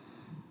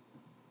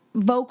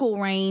vocal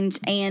range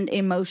and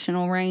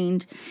emotional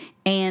range,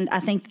 and I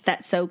think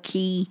that's so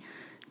key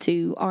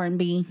to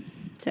R&B.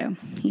 So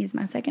he is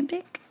my second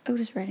pick,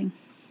 Otis Redding.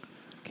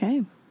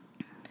 Okay.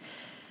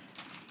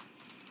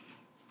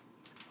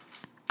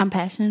 I'm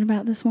passionate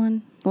about this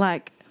one.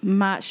 Like,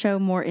 might show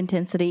more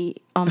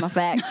intensity on my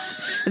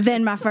facts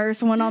than my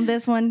first one on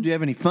this one. Do you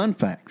have any fun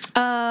facts?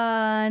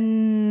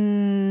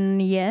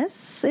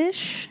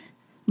 Yes-ish.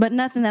 But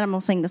nothing that I'm going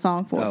to sing the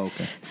song for. Oh,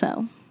 okay.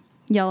 So,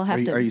 y'all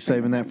have to... Are you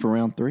saving that for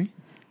round 3?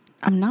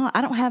 I'm not.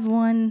 I don't have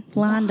one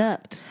lined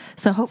up.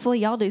 So, hopefully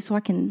y'all do so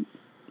I can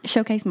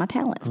showcase my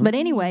talents. But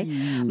anyway,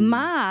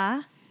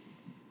 my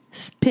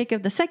pick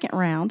of the second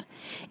round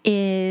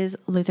is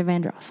Luther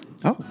Vandross.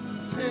 Oh.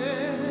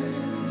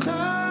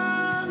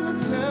 Time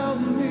to tell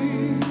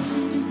me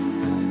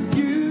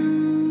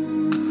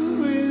you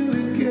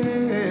really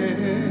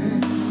care,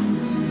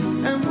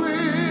 and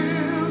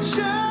we'll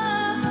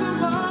share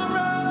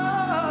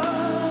tomorrow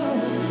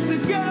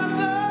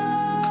together.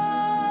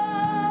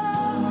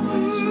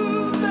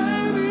 Ooh,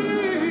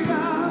 baby,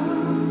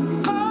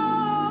 I'll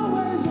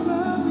always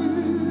love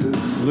you.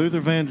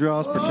 Luther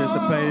Vandross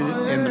participated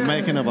in the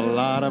making of a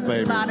lot of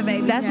babies.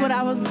 That's what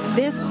I was...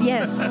 This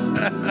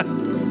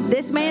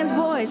man's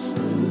voice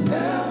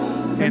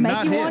will And make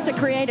not you his. want to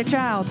create a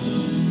child.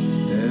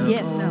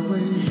 Yes, no.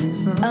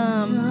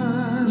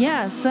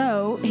 Yeah,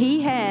 so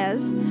he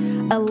has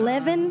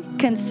 11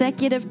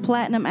 consecutive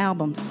platinum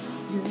albums.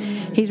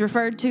 He's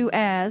referred to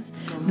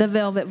as the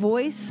Velvet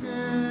Voice,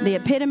 the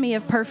epitome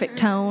of perfect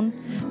tone,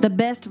 the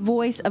best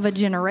voice of a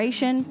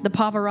generation, the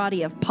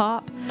Pavarotti of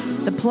pop,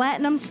 the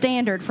platinum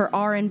standard for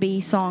R&B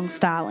song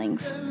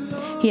stylings.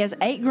 He has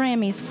 8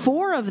 Grammys.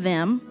 4 of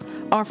them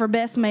are for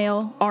Best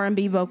Male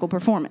R&B Vocal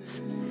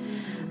Performance.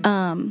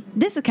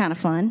 This is kind of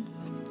fun.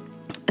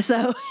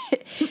 So,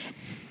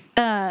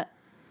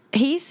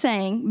 he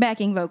sang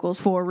backing vocals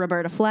for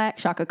Roberta Flack,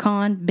 Chaka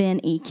Khan,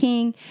 Ben E.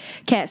 King,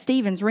 Cat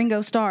Stevens,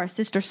 Ringo Starr,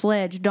 Sister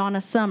Sledge, Donna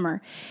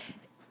Summer.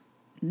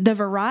 The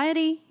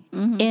variety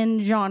in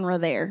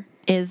genre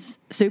is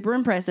super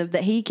impressive,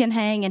 that he can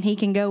hang and he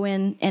can go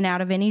in and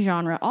out of any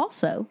genre.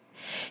 Also,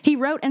 He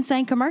wrote and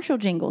sang commercial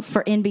jingles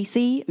for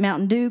NBC,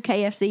 Mountain Dew,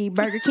 KFC,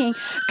 Burger King,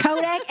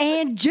 Kodak,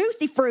 and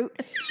Juicy Fruit.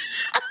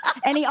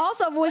 And he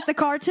also voiced a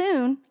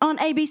cartoon on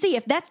ABC.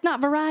 If that's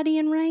not variety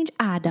and range,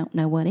 I don't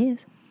know what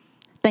is.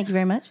 Thank you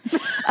very much.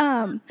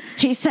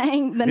 He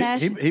sang the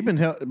national. He been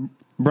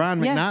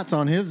Brian McKnight's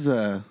on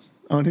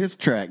his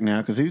track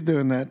now because he's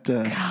doing that.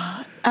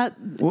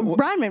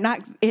 Brian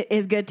McKnight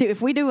is good too.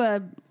 If we do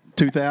a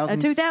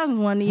 2000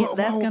 one,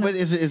 that's gonna. But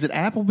is it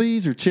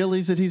Applebee's or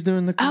Chili's that he's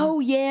doing the?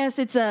 Oh yes,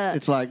 it's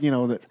like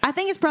that. I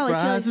think it's probably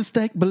fries Chili's. and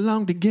steak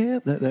belong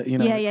together.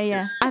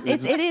 Yeah.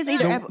 It is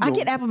either. I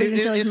get Applebee's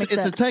and Chili's mixed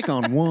up. It's a take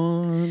on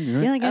one.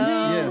 You're like,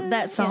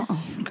 that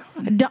song.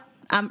 Don't.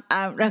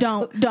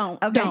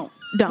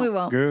 We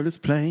won't. Girl, it's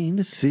plain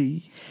to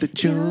see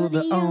that you're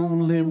the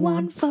only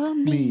one for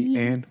me.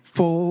 And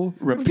 4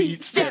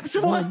 repeat steps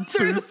 1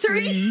 through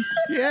 3.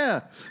 Yeah.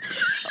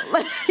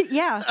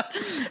 Yeah.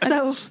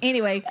 So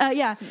Anyway,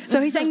 So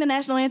he sang the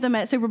national anthem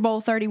at Super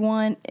Bowl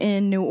 31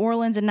 in New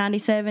Orleans in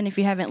 '97. If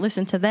you haven't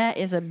listened to that,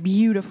 is a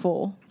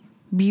beautiful,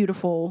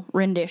 beautiful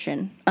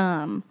rendition.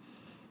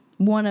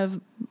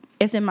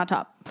 It's in my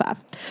top 5.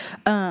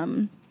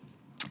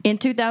 In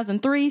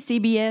 2003,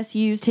 CBS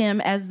used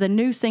him as the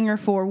new singer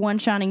for One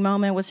Shining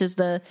Moment, which is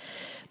the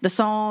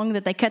song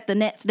that they cut the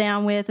nets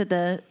down with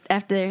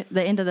after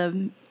the end of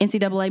the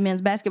NCAA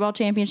men's basketball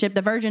championship.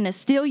 The version is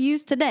still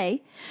used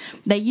today.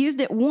 They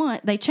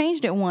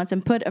changed it once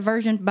and put a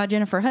version by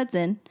Jennifer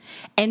Hudson,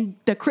 and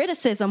the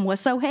criticism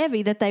was so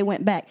heavy that they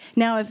went back.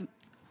 Now,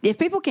 if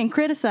people can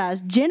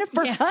criticize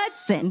Jennifer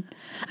Hudson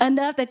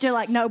enough that you're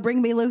like, no, bring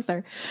me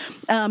Luther.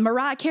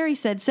 Mariah Carey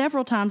said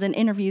several times in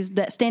interviews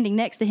that standing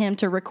next to him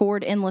to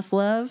record Endless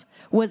Love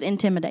was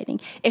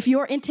intimidating. If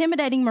you're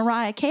intimidating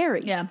Mariah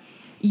Carey,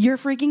 you're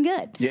freaking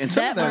good. Yeah, and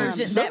some of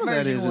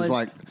that is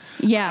like,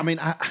 yeah. I mean,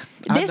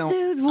 this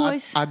dude's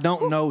voice. I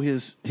don't know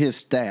his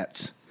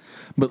stats,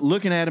 but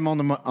looking at him on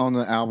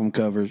the album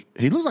covers,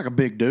 he looks like a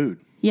big dude.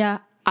 Yeah.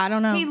 I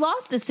don't know. He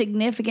lost a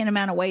significant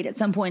amount of weight at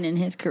some point in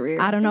his career.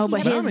 I don't know,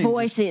 but his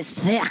voice is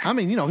thick. I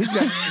mean, he's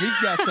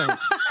got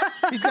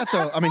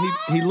the. I mean,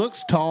 he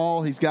looks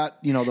tall. He's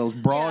got those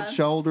broad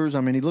shoulders. I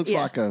mean, he looks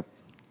like a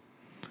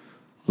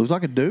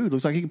dude.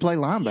 Looks like he can play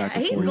linebacker. Yeah,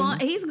 he's gone.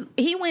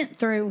 He went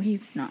through.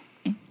 He's not.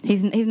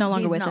 He's no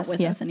longer with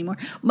us anymore.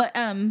 But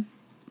I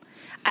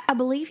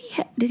believe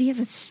did he have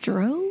a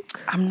stroke?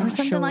 I'm not or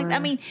something sure. like that. I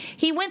mean,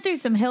 he went through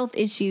some health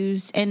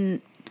issues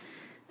and.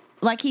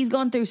 Like, he's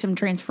gone through some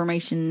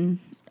transformation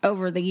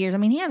over the years. I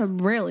mean, he had a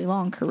really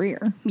long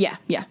career. Yeah,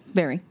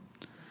 very.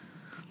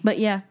 But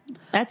yeah,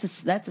 that's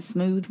a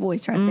smooth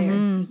voice right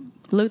there.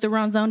 Luther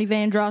Ronzoni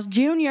Vandross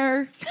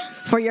Jr.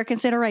 for your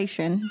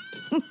consideration.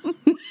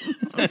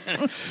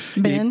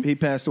 Ben, he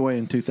passed away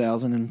in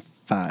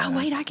 2005. Oh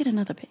wait, I get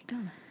another pick,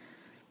 don't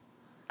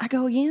I? I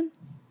go again.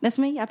 That's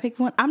me. I pick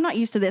one. I'm not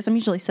used to this. I'm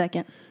usually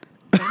second.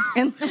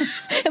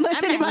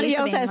 Unless anybody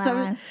else has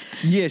something.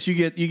 Yes, you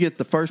get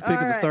the first pick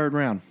of the third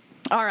round.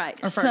 All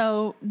right.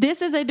 So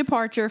this is a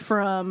departure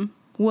from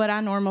what I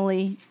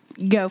normally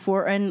go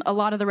for and a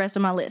lot of the rest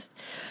of my list.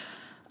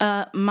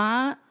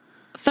 My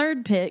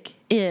third pick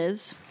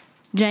is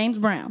James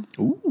Brown.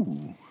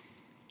 Ooh.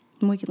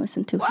 We can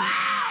listen to him.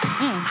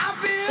 I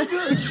feel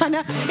good. I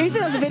know. You see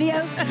those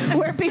videos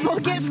where people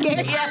get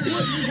scared?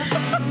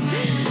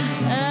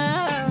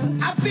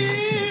 I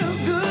feel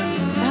good.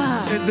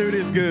 That dude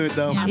is good,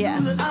 though. Yeah.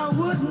 I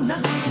would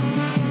not.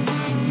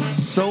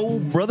 Soul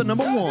brother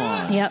number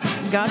 1. Yep.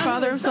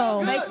 Godfather of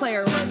Soul. Bass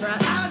player was, right?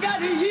 I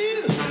got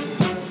you.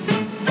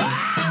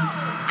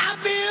 I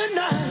feel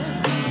nice.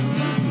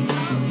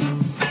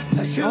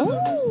 A sugar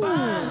and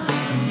spice.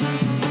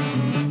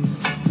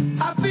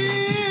 I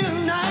feel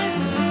nice.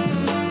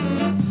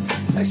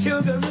 A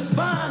sugar and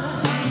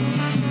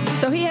spice.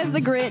 So he has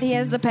the grit. He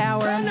has the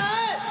power.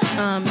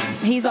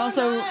 He's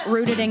also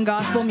rooted in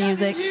gospel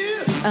music.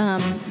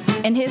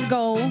 And his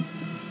goal,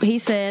 he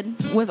said,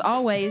 was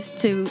always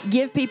to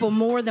give people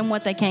more than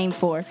what they came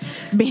for.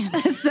 Ben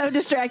is so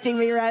distracting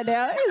me right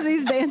now as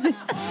he's dancing.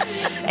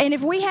 And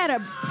if we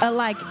had a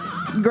like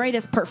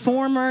greatest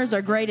performers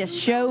or greatest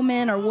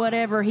showmen or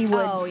whatever, he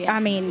would. Oh, yeah. I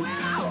mean,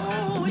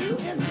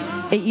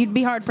 you'd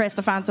be hard pressed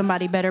to find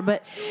somebody better.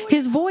 But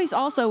his voice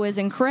also is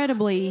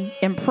incredibly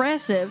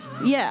impressive.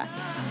 Yeah.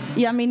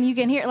 Yeah, I mean, you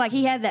can hear, like,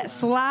 he had that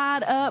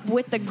slide up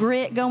with the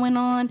grit going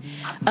on.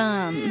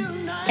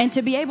 And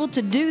to be able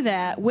to do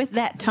that with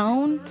that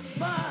tone,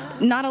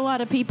 not a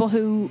lot of people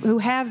who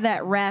have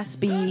that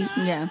raspy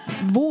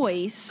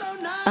voice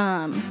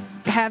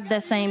have the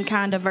same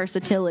kind of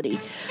versatility.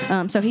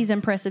 So he's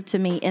impressive to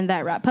me in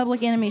that right.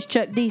 Public Enemy's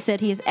Chuck D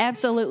said he is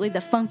absolutely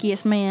the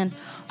funkiest man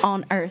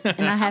on earth,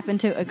 and I happen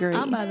to agree.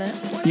 I'll buy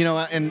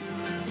that. And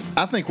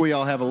I think we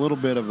all have a little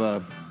bit of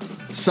a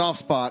soft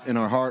spot in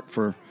our heart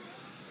for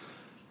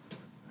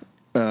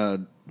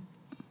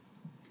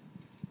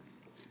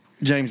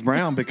James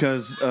Brown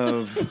because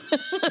of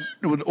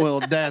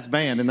Dad's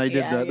band, and they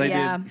did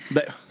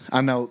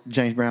I know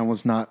James Brown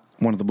was not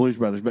one of the Blues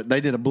Brothers, but they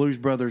did a Blues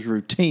Brothers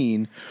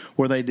routine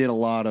where they did a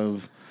lot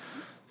of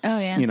Oh,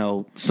 yeah. you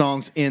know,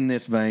 songs in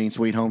this vein,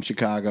 Sweet Home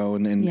Chicago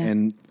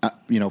and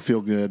you know,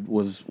 Feel Good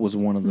was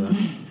one of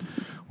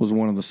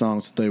the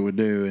songs that they would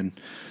do. And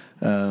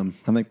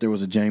I think there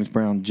was a James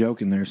Brown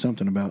joke in there,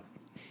 something about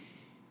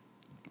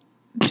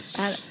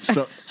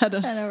so, I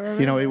don't remember.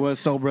 you know, he was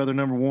Soul Brother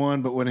number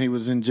 1, but when he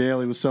was in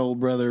jail, he was Soul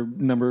Brother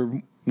number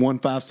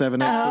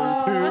 157 or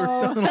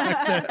something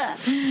like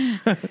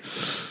that.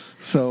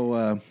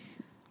 So,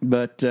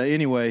 but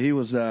anyway, he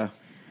was,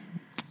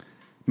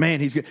 man,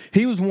 he's good.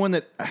 He was one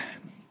that,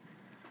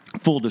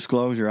 full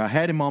disclosure, I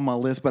had him on my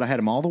list, but I had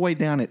him all the way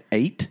down at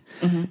 8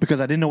 because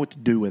I didn't know what to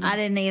do with him. I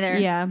didn't either.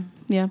 Yeah.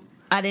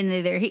 I didn't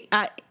either.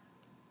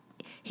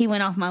 He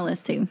went off my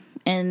list too,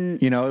 and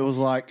You know, it was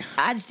like,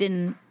 I just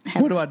didn't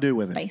have what do I do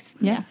with him? space.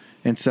 Yeah.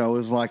 And so it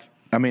was like,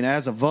 I mean,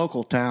 as a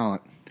vocal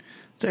talent,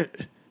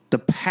 the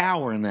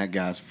power in that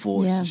guy's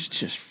voice Yeah. is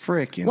just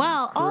freaking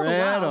While all the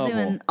while incredible.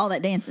 doing all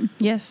that dancing.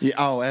 Yes.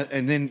 Yeah,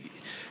 and then,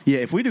 yeah,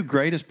 if we do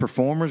greatest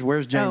performers,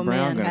 where's James Oh,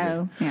 Brown man. going to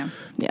Oh, yeah.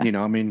 Yeah. You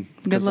know, I mean,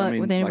 Good 'cause, luck I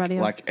mean, with anybody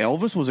else. like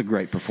Elvis was a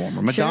great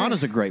performer.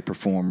 Madonna's a great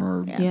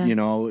performer. Yeah. You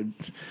know,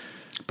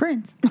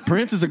 Prince.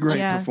 Prince is a great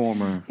Yeah.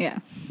 performer. Yeah.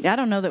 I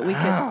don't know that we could.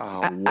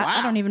 I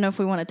wow. don't even know if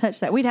we want to touch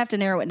that. We'd have to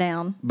narrow it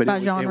down But by it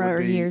would genre or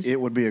be, years. It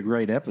would be a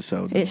great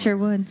episode. It sure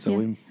would. So yeah.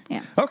 we,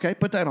 Yeah. okay,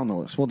 put that on the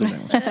list. We'll do that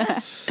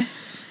one.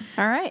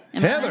 All right.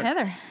 Heather.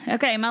 Heather.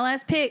 Okay, my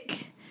last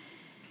pick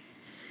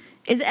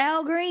is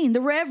Al Green,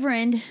 the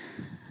Reverend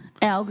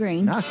Al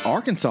Green. Nice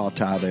Arkansas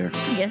tie there.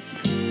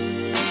 Yes.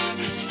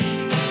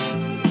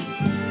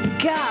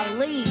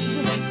 Golly,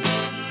 just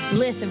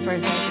listen for a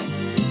second.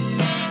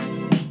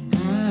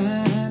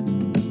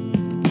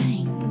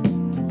 Dang.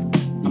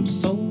 I'm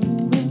so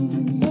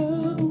in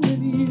love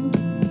with you.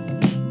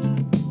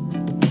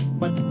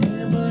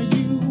 Whatever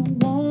you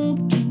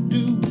want to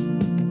do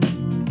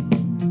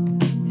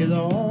is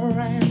all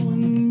right with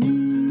me.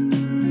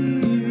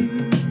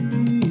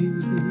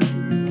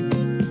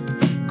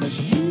 'Cause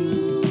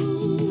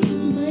you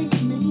make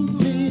me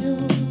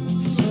feel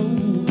so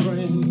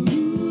brand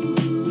new.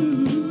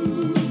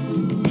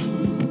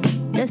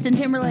 Justin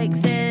Timberlake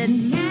said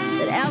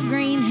that Al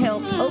Green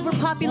helped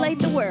overpopulate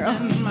the world.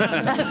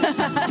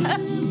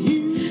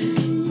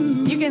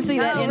 You can see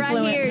that Oh, influence.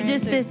 right here, man,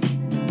 just too. this.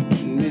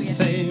 Me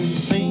say,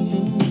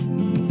 sing,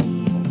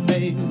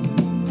 baby,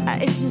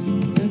 It's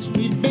just. since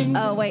we've been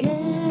Oh, wait.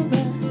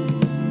 together.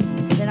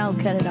 Then I'll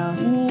cut it off.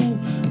 Ooh,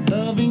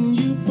 loving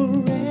you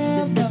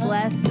Just this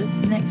forever this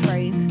next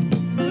phrase.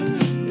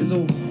 is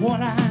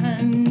what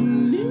I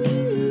need.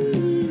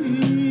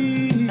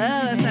 Oh,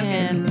 that's so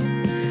Man.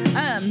 good.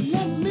 Let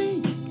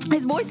me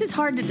His voice is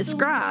hard to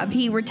describe.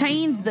 He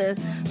retains the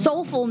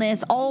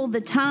soulfulness all the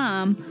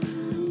time.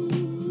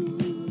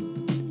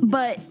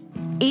 But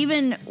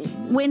even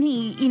when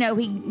he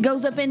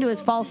goes up into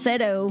his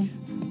falsetto,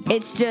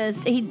 it's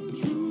just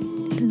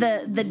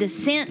the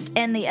descent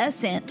and the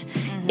ascent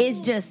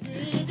is just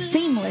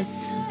seamless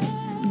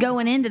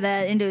going into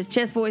his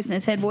chest voice and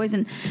his head voice.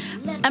 And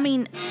I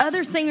mean,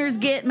 other singers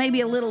get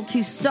maybe a little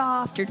too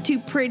soft or too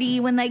pretty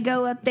when they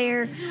go up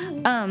there.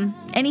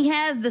 And he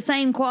has the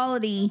same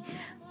quality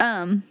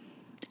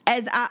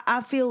as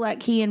I feel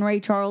like he and Ray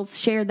Charles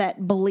share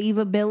that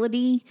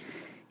believability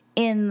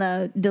in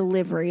the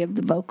delivery of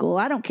the vocal.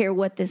 I don't care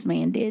what this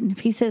man did. If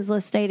he says,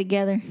 let's stay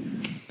together,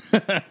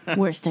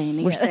 We're staying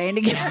together. we're staying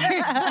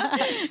together.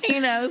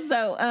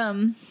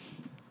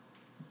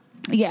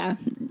 Yeah,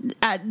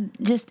 I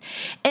just,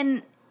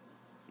 and,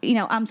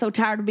 I'm so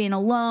tired of being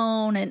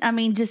alone. And I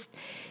mean,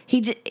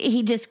 he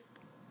just,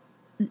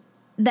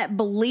 that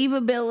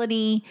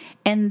believability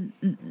and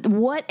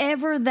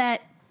whatever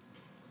that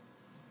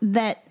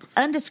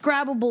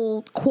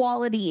undescribable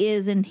quality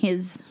is in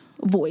his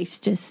voice,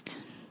 just,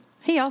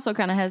 He also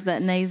kind of has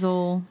that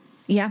nasal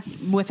yeah.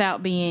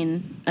 without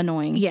being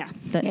annoying. Yeah.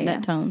 That Yeah, yeah.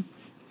 tone.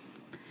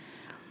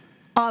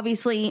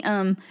 Obviously,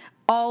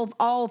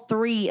 all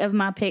three of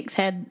my picks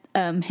had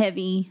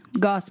heavy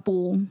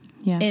gospel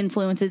Yeah.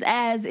 influences,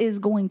 as is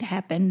going to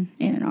happen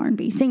in an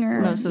R&B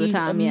singer Most of the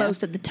time, yeah.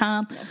 Most of the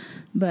time,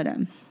 but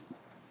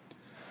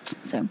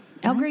so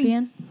Al All right,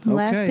 Green. Ben.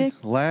 Last Okay,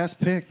 pick. last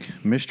pick,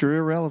 Mr.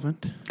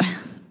 Irrelevant.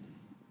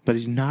 But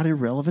he's not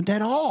irrelevant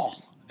at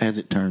all, as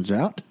it turns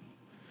out.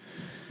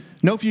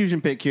 No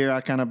fusion pick here.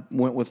 I kind of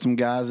went with some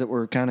guys that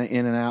were kind of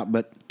in and out,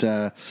 but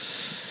I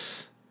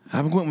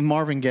went with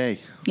Marvin Gaye.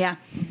 Yeah,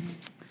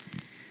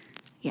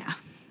 yeah.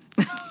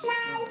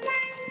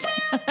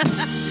 I've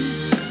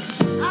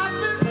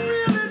been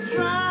really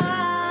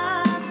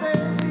trying,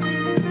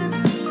 baby,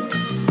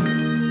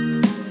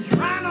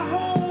 trying to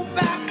hold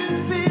back this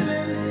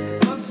feeling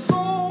for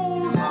so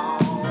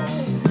long.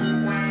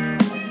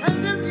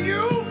 And if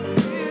you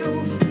feel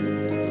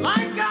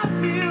like I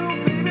feel,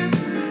 baby,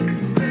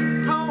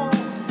 then come on.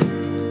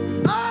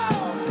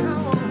 Oh,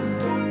 come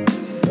on.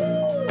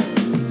 Woo.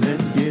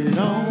 Let's get it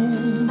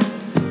on.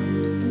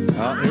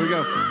 Oh, here we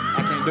go. I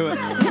can't do it.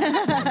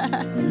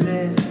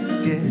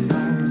 Let's get it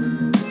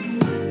on.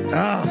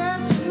 Ah,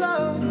 Let's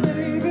love,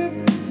 baby.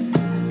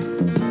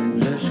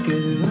 Let's get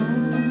it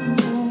on.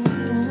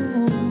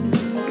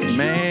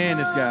 man,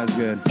 this guy's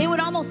good.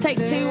 almost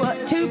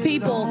take two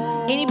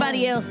people,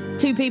 anybody else,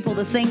 two people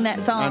to sing that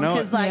song. I know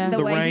it. 'Cause, like,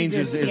 The way he range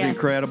just- is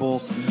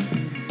incredible.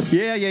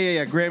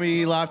 Yeah.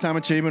 Grammy Lifetime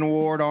Achievement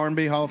Award,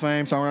 R&B Hall of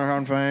Fame, Songwriter Hall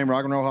of Fame,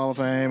 Rock and Roll Hall of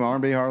Fame,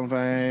 R&B Hall of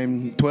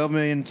Fame, 12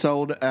 million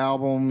sold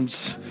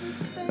albums.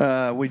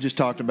 We just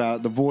talked about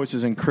it. The voice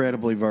is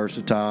incredibly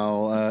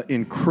versatile,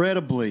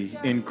 incredibly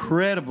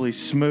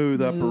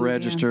smooth upper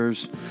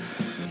registers.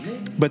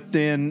 But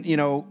then,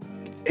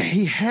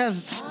 he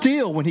has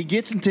still, when he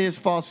gets into his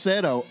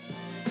falsetto,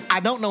 I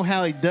don't know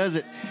how he does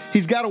it.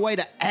 He's got a way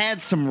to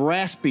add some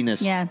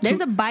raspiness. Yeah, there's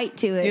a bite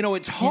to it.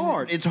 It's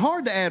hard. It's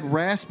hard to add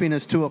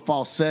raspiness to a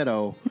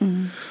falsetto,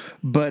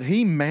 but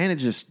he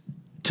manages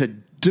to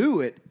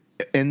do it.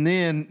 And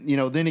then,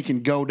 then he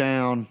can go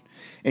down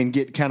and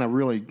get kind of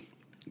really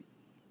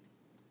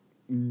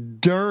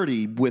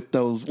dirty with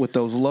those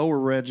lower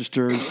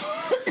registers.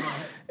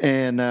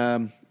 And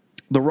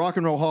the Rock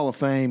and Roll Hall of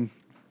Fame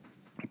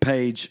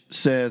page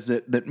says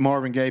that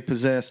Marvin Gaye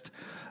possessed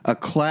a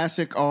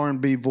classic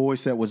R&B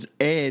voice that was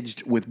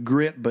edged with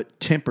grit but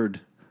tempered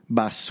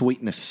by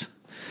sweetness.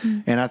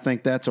 And I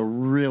think that's a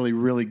really,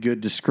 really good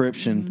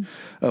description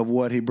of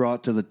what he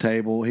brought to the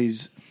table.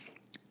 He's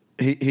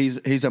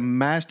a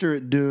master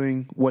at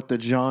doing what the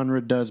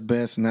genre does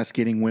best, and that's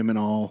getting women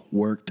all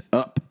worked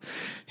up.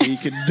 He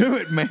can do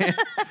it, man.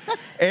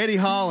 Eddie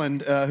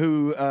Holland,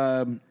 who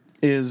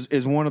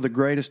is one of the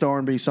greatest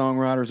R&B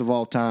songwriters of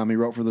all time. He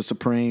wrote for the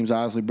Supremes,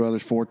 Isley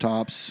Brothers, Four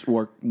Tops,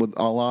 worked with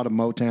a lot of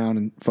Motown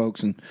and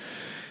folks. And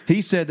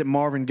he said that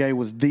Marvin Gaye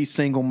was the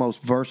single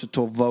most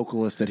versatile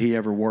vocalist that he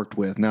ever worked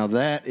with. Now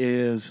that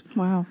is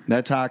Wow.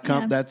 That's high.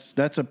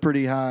 That's a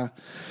pretty high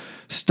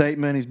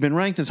statement. He's been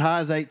ranked as high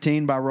as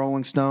 18 by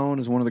Rolling Stone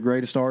as one of the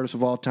greatest artists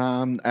of all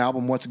time. The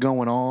album What's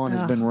Going On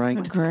has been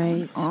ranked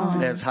Great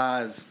song. as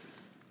high as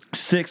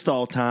 6th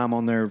all time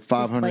on their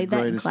 500 played that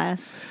in greatest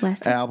class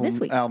last week, this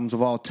week. albums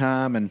of all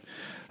time. And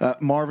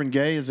Marvin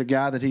Gaye is a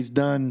guy that he's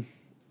done.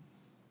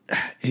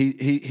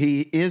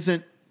 He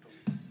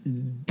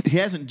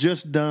hasn't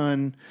just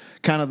done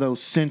kind of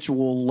those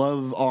sensual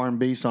love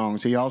R&B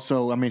songs. He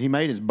also, he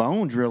made his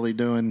bones really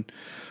doing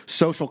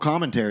social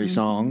commentary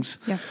songs.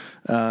 Yeah.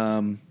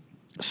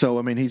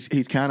 So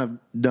he's kind of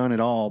done it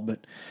all.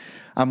 But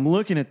I'm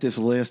looking at this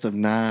list of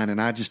 9,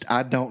 and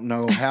I don't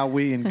know how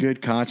we in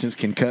good conscience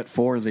can cut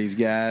 4 of these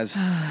guys.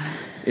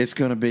 It's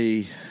going to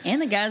be...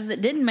 And the guys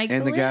that didn't make the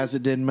list. And the guys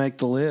that didn't make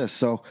the list.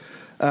 So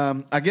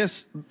I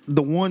guess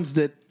the ones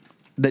that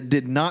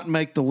did not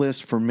make the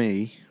list for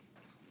me,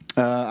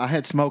 I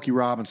had Smokey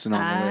Robinson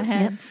on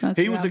the list.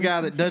 He was a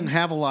guy that doesn't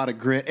have a lot of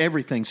grit.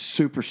 Everything's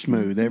super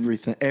smooth.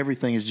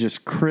 Everything is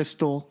just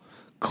crystal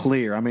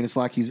clear. It's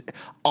like he's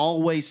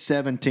always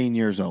 17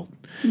 years old.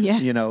 Yeah.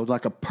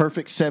 Like a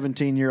perfect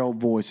 17-year-old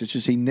voice. It's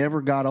just he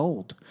never got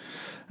old.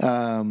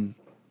 And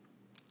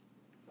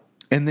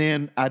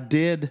then I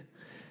did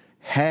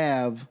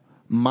have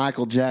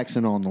Michael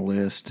Jackson on the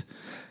list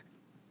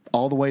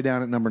all the way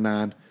down at number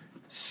 9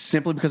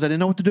 simply because I didn't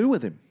know what to do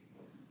with him.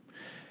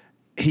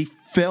 He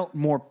felt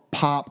more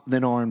pop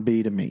than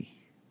R&B to me.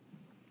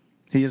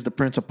 He is the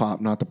Prince of Pop,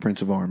 not the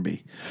Prince of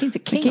R&B. He's the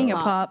The king of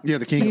pop. Yeah,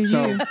 the king. Excuse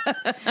you.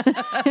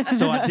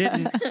 So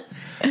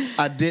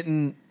I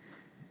didn't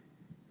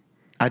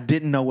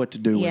know what to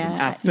do with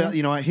him. I felt,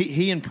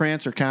 he and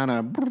Prince are kind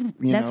of,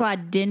 That's why I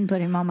didn't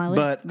put him on my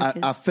list.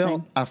 But I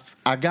felt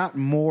I got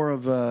more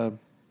of a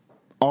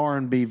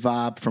R&B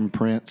vibe from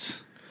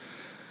Prince.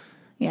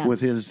 Yeah.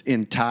 With his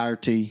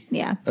entirety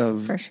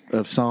for sure.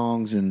 of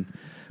songs.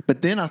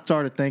 But then I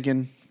started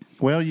thinking,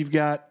 well, you've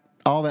got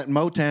all that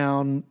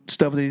Motown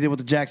stuff that he did with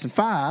the Jackson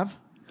 5.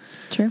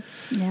 True.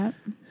 Yeah.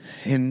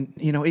 And,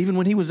 even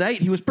when he was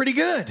 8, he was pretty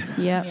good.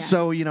 Yeah.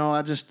 So,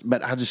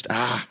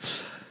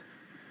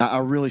 I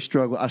really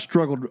struggled. I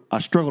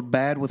struggled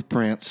bad with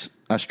Prince.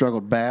 I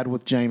struggled bad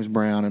with James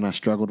Brown, and I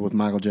struggled with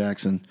Michael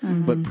Jackson.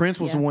 But Prince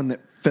was the one that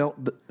felt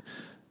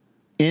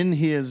in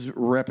his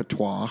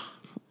repertoire,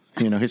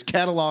 his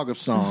catalog of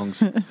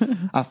songs,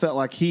 I felt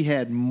like he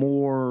had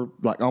more,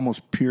 like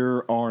almost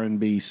pure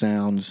R&B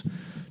sounds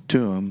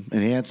to him,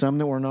 and he had some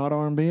that were not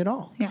R&B at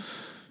all. Yeah.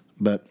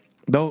 But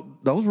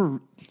those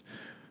were.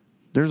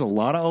 There's a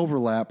lot of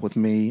overlap with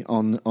me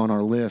on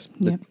our list.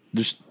 Yep.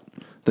 Just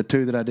the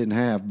 2 that I didn't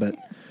have, but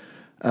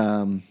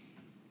I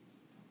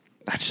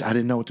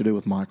didn't know what to do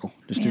with Michael.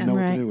 Just didn't know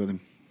what to do with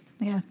him.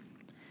 Yeah.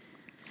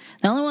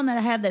 The only one that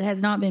I had that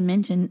has not been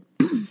mentioned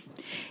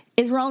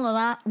is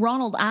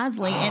Ronald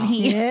Isley, and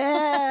he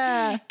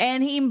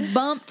and he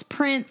bumped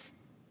Prince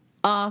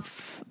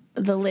off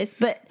the list.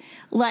 But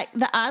like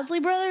the Isley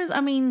brothers,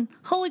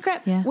 holy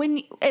crap! Yeah.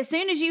 As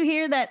soon as you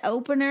hear that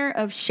opener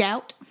of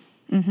 "Shout,"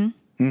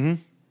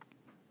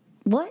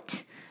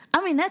 what?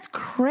 That's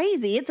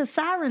crazy. It's a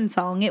siren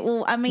song. It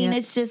will.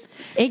 It's just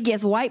It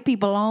gets white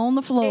people on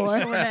the floor.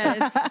 It sure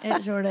does.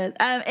 It sure does.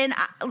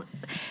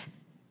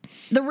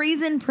 The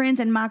reason Prince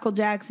and Michael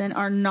Jackson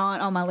are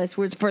not on my list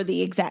was for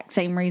the exact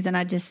same reason.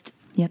 I just,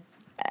 Yep.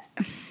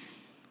 I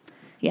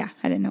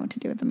didn't know what to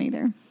do with them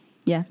either.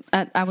 Yeah.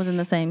 I was in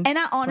the same. And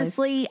I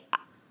honestly,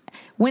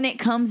 when it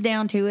comes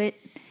down to it,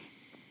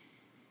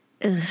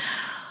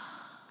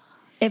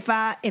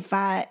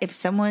 if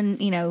someone,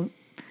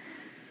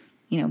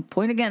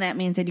 point a gun at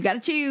me and said, you got to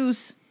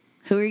choose,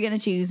 who are you going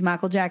to choose,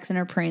 Michael Jackson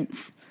or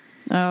Prince?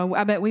 Oh,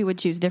 I bet we would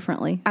choose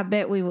differently. I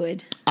bet we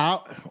would.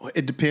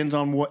 It depends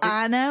on what.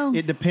 I know.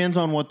 It depends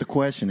on what the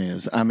question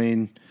is. I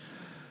mean,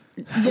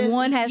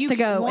 One has to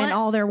go in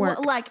all their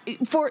work. Like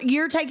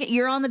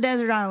you're on the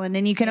desert island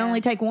and you can only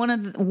take one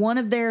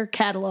of their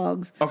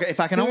catalogs. okay,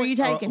 if I can Who only. are you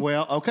taking?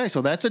 Okay,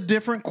 so that's a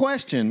different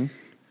question.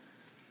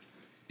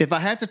 If I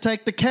have to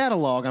take the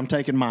catalog, I'm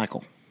taking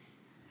Michael.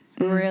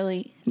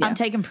 Really? Yeah. I'm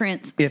taking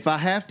Prince. If I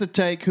have to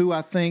take who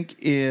I think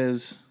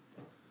is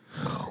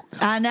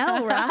I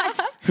know, right?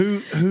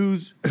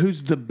 who's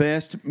the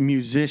best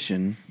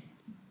musician,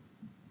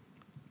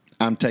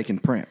 I'm taking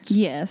Prince.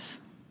 Yes,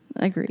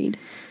 agreed.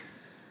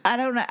 I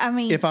don't know. I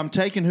mean, If I'm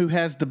taking who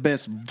has the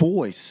best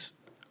voice,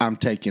 I'm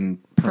taking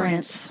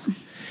Prince.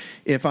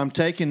 If I'm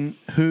taking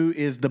who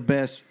is the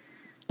best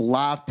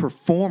live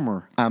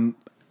performer, I'm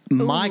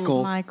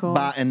Michael.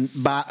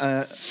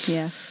 by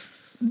Yeah.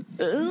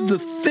 the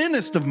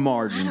thinnest of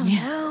margins.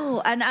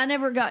 no, and I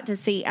never got to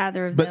see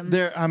either of But them.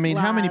 there, I mean,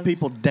 how many live,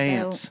 people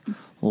dance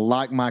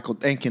like Michael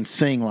and can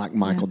sing like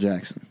Michael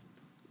Jackson?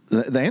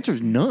 The answer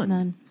is none.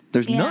 None.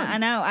 There's Yeah, none. I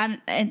know.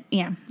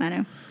 I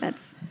know.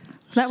 That's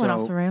That went So-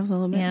 off the rails a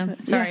little bit. yeah.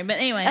 but- Sorry, but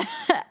anyway,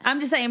 I'm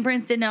just saying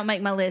Prince did not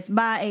make my list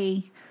by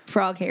a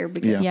frog hair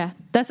because Yeah. Yeah,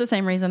 that's the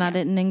same reason I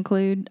didn't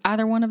include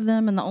either one of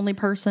them. And the only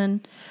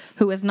person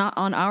who is not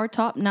on our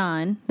top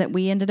 9 that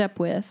we ended up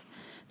with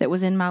that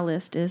was in my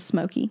list is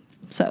Smokey.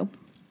 So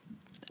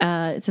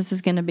this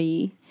is going to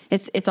be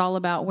it's all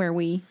about where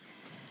we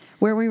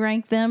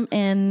rank them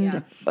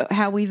and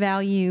how we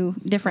value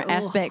different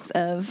aspects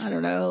of I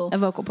don't know. a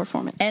vocal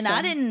performance. And So-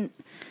 I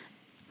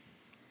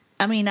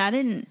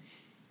didn't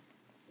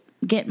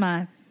get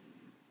my.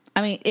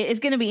 I mean, it's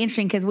going to be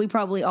interesting because we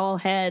probably all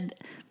had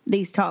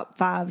these top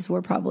 5s.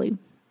 Were probably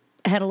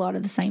had a lot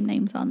of the same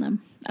names on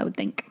them. I would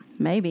think.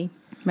 maybe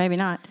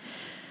not.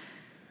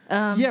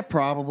 Yeah,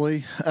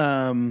 probably.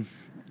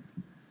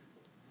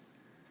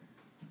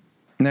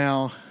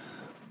 Now,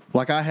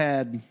 like I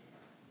had.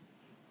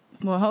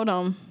 Well, hold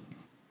on.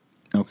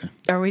 Okay.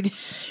 Are we?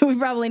 We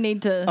probably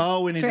need to.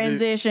 We need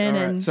transition to do,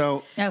 all right, and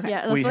so Okay.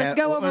 Yeah, let's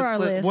go over our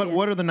list.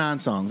 What are the 9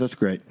 songs? That's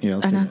great. Yeah,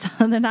 let's do And that.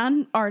 that's the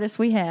 9 artists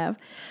we have.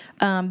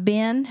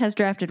 Ben has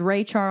drafted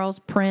Ray Charles,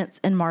 Prince,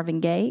 and Marvin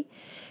Gaye.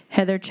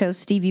 Heather chose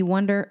Stevie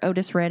Wonder,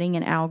 Otis Redding,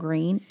 and Al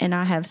Green. And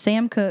I have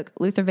Sam Cooke,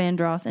 Luther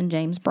Vandross, and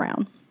James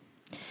Brown.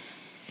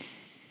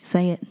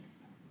 Say it.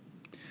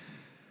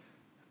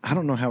 I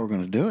don't know how we're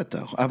going to do it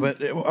though.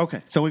 But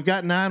okay, so we've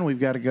got 9. We've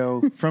got to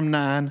go from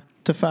 9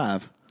 to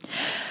 5.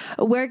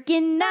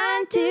 Working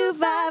 9 to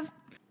 5.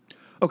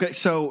 Okay,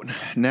 so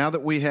now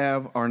that we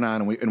have our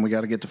 9 and we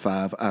got to get to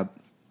 5,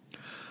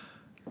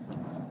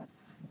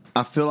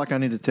 I feel like I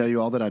need to tell you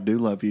all that I do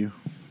love you,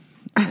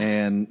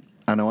 and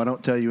I know I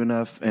don't tell you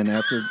enough. And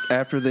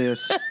after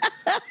this,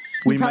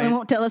 we Probably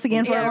won't tell us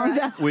again for a long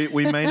time.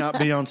 we may not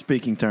be on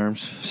speaking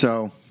terms.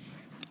 So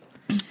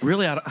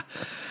really, I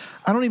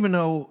don't even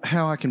know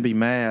how I can be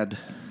mad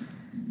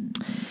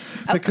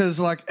because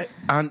I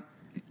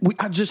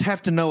just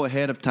have to know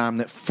ahead of time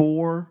that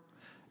 4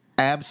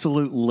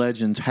 absolute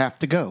legends have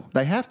to go.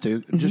 They have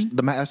to. Just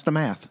that's the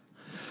math.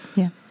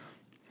 Yeah.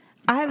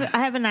 I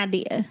have an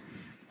idea,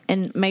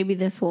 and maybe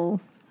this will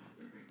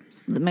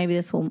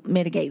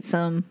mitigate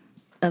some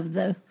of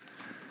the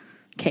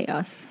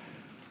chaos.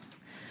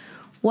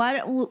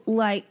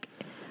 I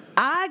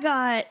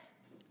got,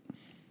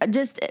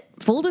 just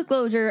full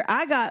disclosure,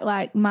 I got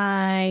like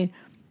my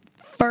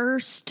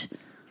 1st,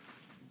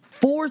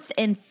 4th,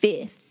 and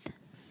 5th.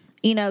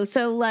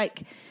 So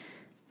like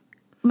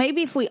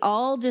maybe if we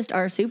all just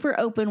are super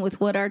open with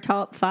what our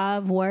top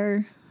 5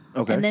 were,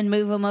 Okay. and then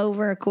move them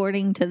over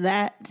according to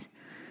that.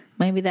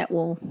 Maybe that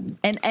will,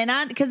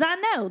 because I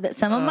know that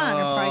some of mine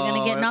are probably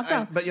going to get knocked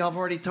off. But y'all have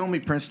already told me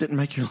Prince didn't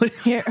make your list.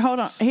 Here, hold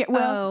on.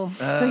 So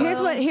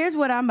here's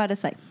what I'm about to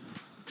say.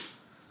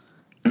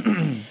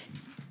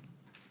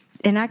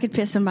 And I could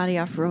piss somebody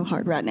off real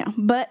hard right now,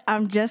 but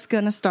I'm just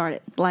going to start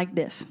it like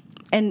this.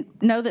 And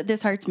know that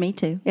this hurts me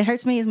too. It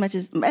hurts me as much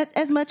or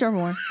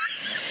more.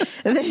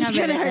 That it's I bet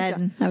gonna hurt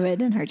you. I bet it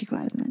didn't hurt you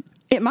quite as much.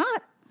 It might.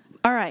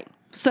 All right.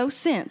 So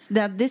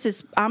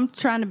I'm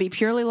trying to be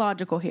purely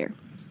logical here.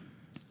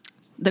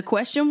 The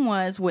question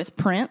was with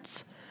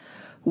Prince,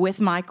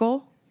 with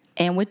Michael,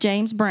 and with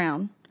James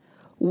Brown.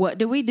 What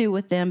do we do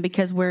with them?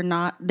 Because they're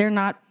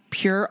not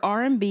pure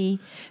R&B.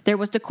 There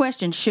was the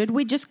question, should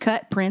we just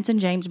cut Prince and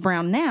James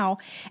Brown now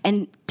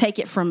and take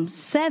it from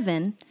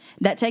 7?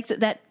 That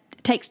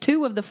takes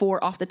 2 of the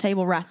 4 off the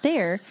table right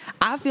there.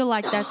 I feel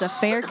like that's a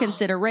fair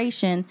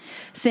consideration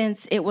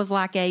since it was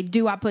like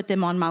do I put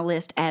them on my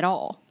list at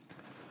all?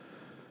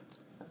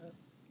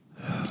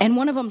 And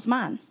one of them's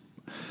mine.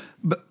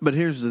 But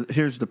here's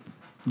the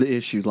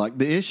issue. Like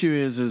the issue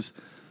is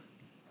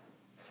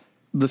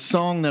the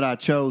song that I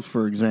chose,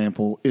 for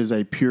example, is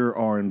a pure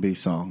R&B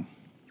song.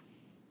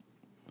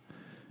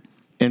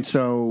 And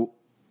so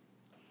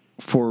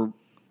for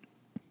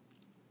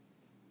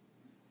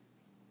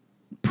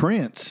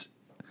Prince,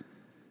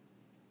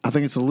 I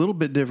think it's a little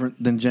bit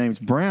different than James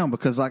Brown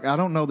because, like, I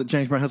don't know that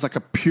James Brown has like a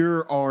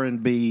pure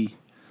R&B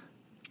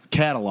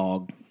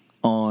catalog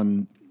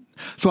on.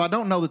 So I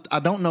don't know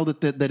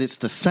that it's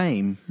the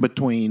same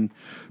between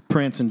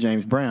Prince and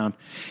James Brown,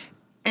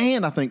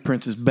 and I think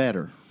Prince is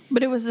better.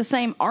 But it was the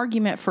same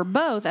argument for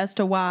both as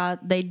to why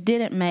they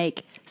didn't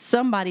make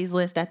somebody's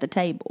list at the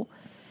table.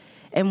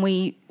 And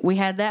we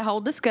had that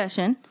whole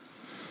discussion.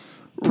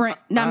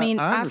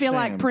 I feel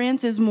like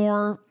Prince is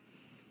more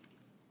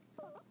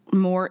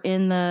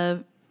in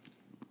the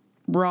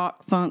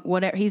rock, funk,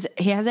 whatever.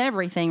 He has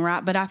everything,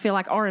 right? But I feel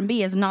like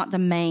R&B is not the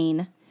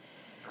main.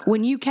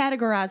 When you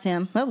categorize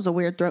him, that was a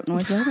weird throat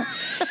noise, wasn't it?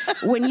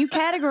 When you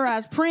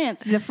categorize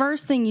Prince, the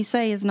first thing you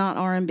say is not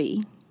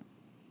R&B.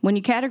 When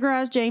you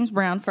categorize James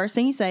Brown, first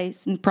thing you say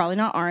is probably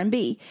not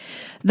R&B.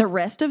 The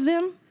rest of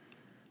them,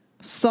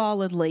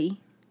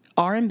 solidly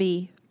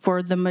R&B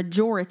for the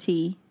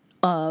majority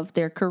of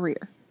their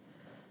career.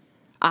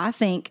 I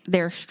think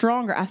they're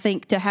stronger. I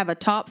think to have a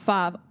top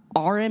 5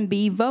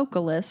 R&B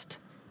vocalist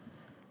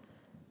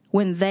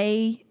when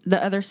the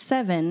other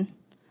 7,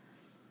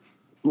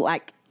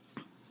 like,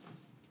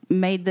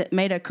 made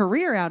a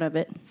career out of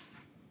it,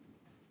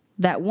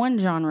 that one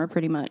genre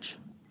pretty much.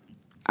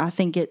 I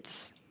think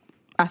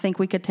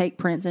we could take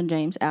Prince and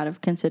James out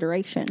of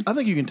consideration. I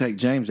think you can take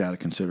James out of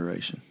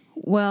consideration.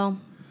 Well,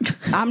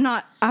 I'm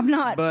not.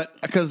 But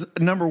because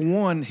number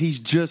one, he's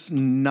just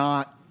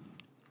not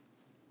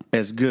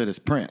as good as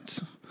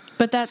Prince.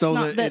 But that's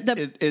not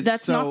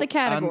the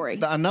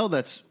category. I know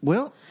that's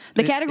the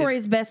category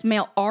is best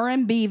male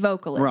R&B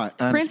vocalist. Right,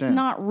 I Prince understand.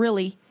 not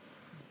really.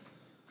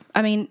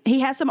 I mean,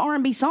 he has some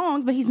R&B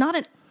songs, but he's not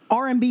an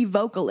R&B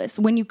vocalist.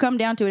 When you come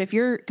down to it, if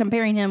you're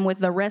comparing him with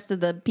the rest of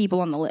the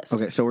people on the list.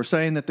 Okay, so we're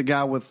saying that the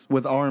guy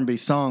with R&B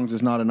songs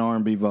is not an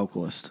R&B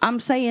vocalist. I'm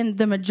saying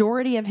the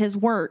majority of his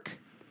work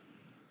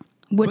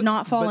would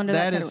not fall under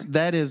that category.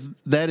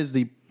 That is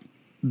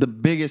the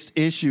biggest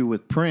issue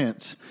with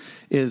Prince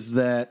is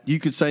that you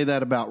could say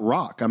that about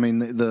rock. I mean,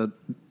 the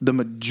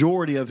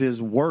majority of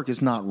his work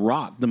is not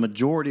rock. The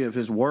majority of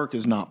his work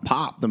is not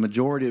pop.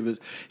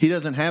 He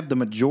doesn't have the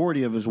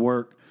majority of his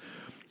work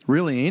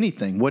really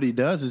anything. What he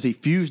does is he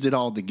fused it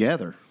all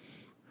together.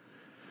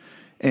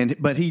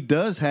 But he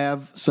does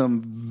have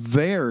some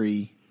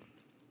very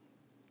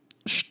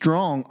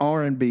strong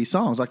R&B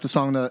songs, like the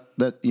song that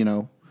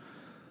the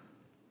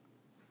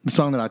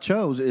song that I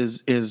chose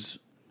is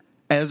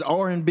as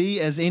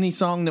R&B as any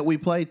song that we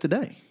played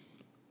today.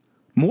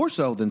 More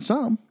so than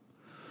some.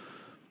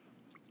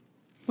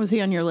 Was he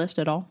on your list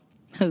at all?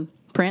 Who?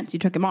 Prince? You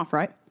took him off,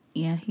 right?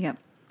 Yeah.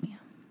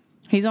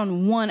 He's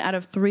on 1 out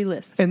of 3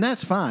 lists. And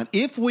that's fine.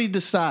 If we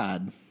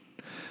decide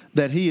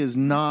that he is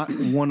not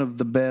one of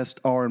the best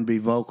R&B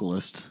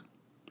vocalists.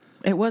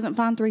 It wasn't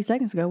fine 3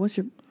 seconds ago. What's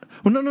your...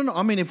 Well, no.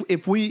 I mean,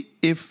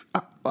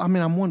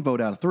 I'm 1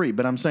 vote out of 3,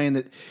 but I'm saying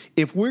that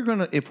if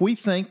we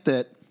think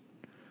that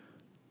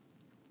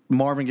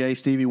Marvin Gaye,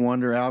 Stevie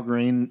Wonder, Al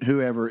Green,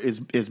 whoever is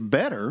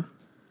better,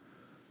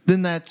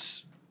 then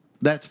that's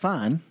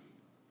fine.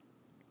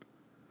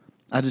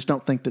 I just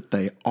don't think that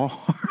they are,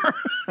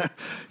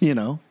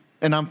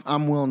 And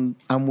I'm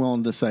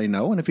willing to say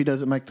no. And if he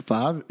doesn't make the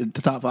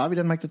top 5, he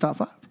doesn't make the top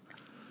 5.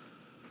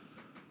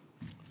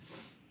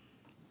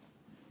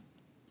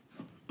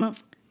 Well,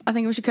 I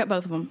think we should cut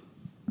both of them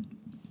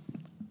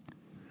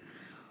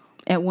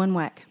at one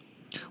whack.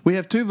 We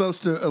have 2 votes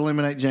to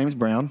eliminate James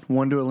Brown,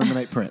 1 to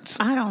eliminate Prince.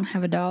 I don't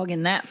have a dog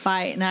in that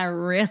fight, and I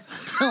really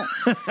don't.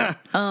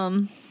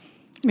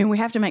 I mean, we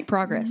have to make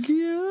progress.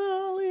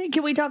 Golly.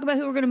 Can we talk about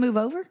who we're going to move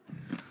over?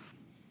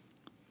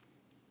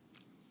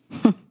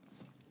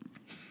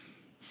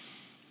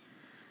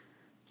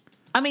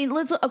 I mean,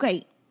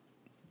 okay.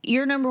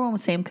 Your number 1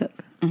 was Sam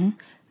Cooke. Mm-hmm.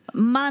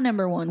 My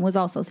number 1 was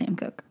also Sam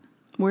Cooke.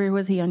 Where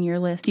was he on your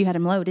list? You had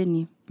him low, didn't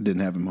you?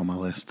 Didn't have him on my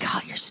list.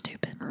 God, you're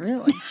stupid.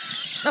 Really?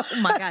 Oh,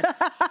 my God.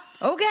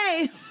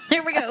 Okay.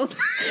 Here we go.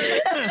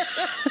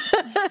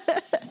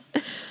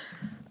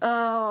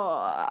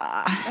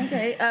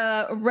 Okay.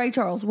 Ray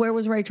Charles. Where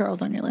was Ray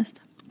Charles on your list?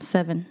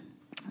 7.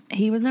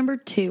 He was number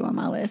 2 on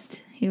my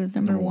list. He was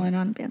number 1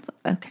 on Ben's.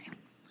 Okay.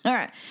 All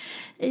right.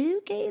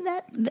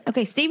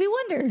 Okay, Stevie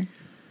Wonder.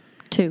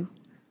 2.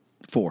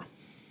 4.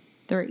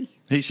 3.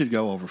 He should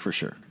go over for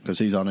sure because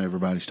he's on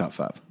everybody's top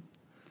 5.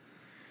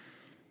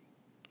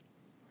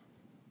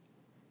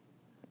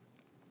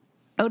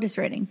 Otis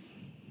Redding.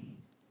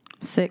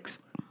 6.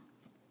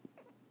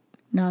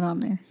 Not on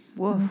there.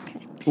 Whoa.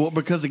 Okay. Well,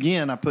 because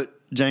again, I put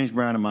James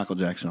Brown and Michael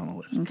Jackson on the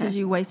list. Because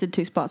you wasted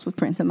 2 spots with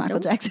Prince and Michael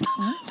Jackson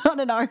on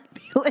an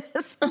R&B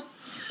list.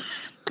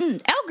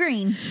 Al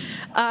Green.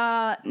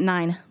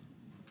 9.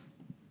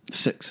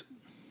 6.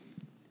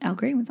 Al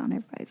Green was on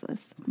everybody's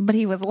list. But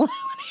he was alone.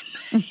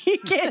 You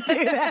can't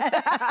do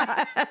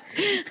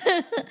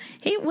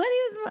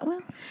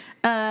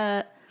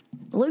that.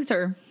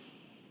 Luther.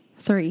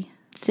 3.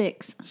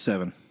 6.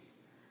 7.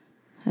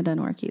 That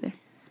doesn't work either.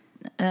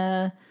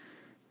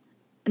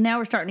 Now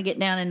we're starting to get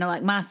down into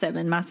like my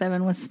 7. My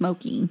 7 was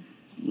Smokey.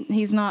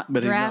 He's not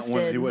But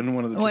drafted. he wasn't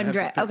one of the One drafted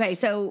draft. Okay,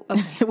 so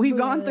okay. We've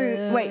gone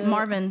through. Wait,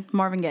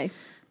 Marvin Gaye.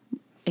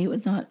 He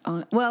was not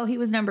on. Well, he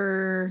was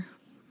number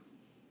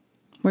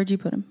Where'd you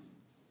put him?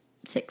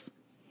 6.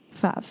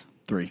 5.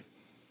 3.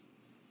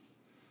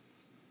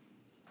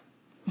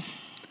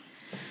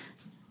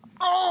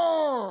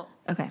 Oh,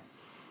 Okay.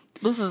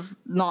 this is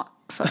not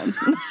fun.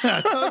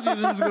 I told you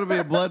this was going to be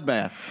a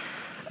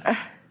bloodbath.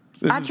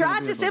 I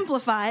tried to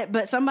simplify it,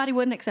 but somebody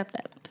wouldn't accept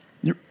that.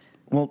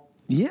 Well,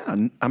 yeah.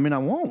 I mean, I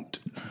won't.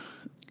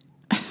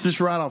 Just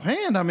right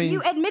offhand. I mean,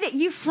 You admit it.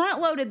 You front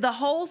loaded the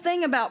whole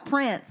thing about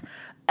Prince,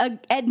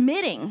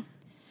 admitting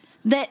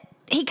that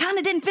he kind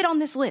of didn't fit on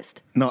this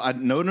list. no.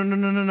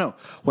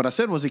 What I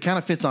said was he kind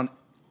of fits on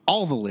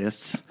all the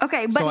lists.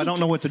 Okay, but so I don't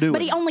know what to do. But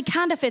with he only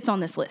kind of fits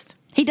on this list.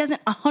 He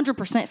doesn't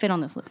 100% fit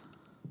on this list.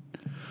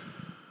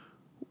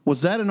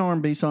 Was that an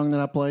R&B song that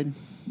I played?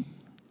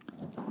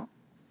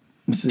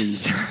 Let's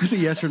see. It's a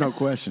yes or no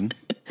question.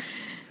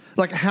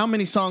 Like, how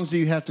many songs do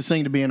you have to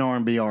sing to be an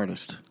R&B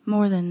artist?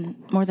 More than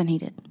he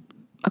did.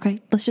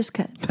 Okay, let's just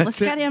cut it. Let's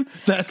cut him.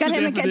 That's Let's cut the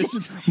him and cut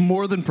definition.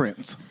 More than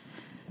Prince.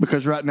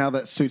 Because right now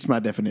that suits my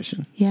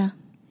definition. Yeah.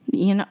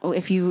 You know,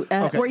 if you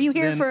Okay, were you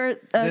here then-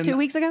 for 2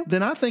 weeks ago?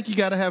 Then I think you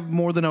got to have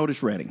more than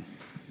Otis Redding.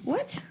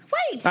 What?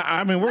 Wait.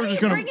 I mean, we're Why just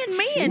are you going bringing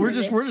me to into we're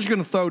just this?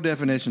 going to throw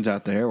definitions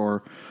out there.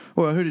 Or,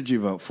 well, who did you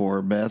vote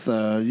for, Beth?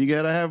 You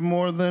got to have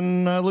more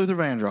than Luther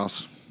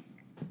Vandross.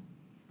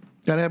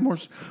 Got to have more.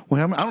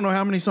 Well, I don't know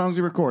how many songs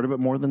he recorded, but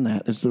more than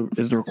that is the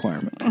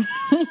requirement.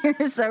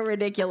 You're so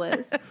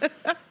ridiculous.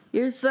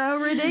 You're so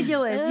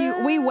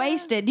ridiculous. We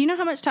wasted. Do you know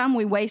how much time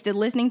we wasted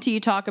listening to you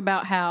talk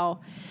about how,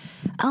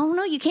 oh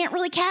no, you can't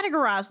really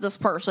categorize this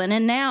person,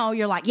 and now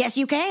you're like, yes,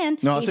 you can.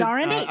 No, He's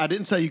I said, R&B. I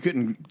didn't say you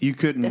couldn't.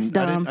 That's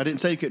dumb. I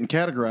didn't say you couldn't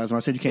categorize him. I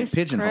said you can't It's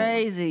pigeonhole him.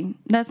 crazy.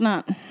 That's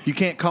not. You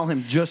can't call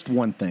him just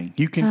one thing.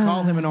 You can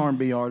call him an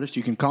R&B artist.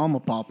 You can call him a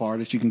pop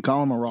artist. You can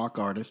call him a rock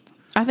artist.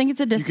 I think it's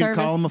a You can disservice.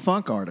 call him a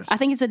funk artist. I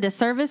think it's a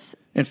disservice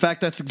In fact,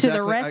 that's to exactly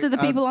the rest of the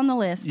people on the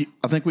list.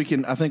 I think we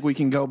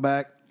can go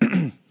back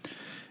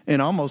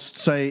and almost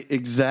say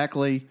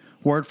exactly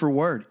word for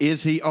word.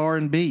 Is he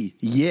R&B?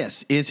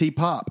 Yes. Is he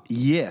pop?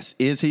 Yes.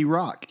 Is he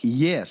rock?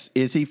 Yes.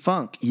 Is he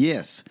funk?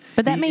 Yes.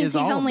 But that He means is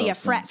he's all of only a those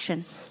things.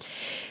 fraction.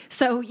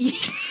 So,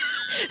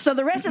 so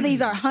the rest of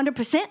these are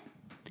 100%,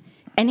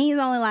 and he's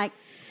only like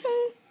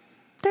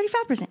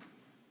 35%.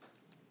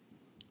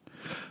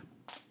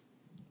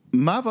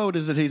 My vote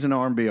is that he's an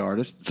R&B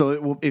artist. So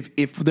it will,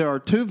 if there are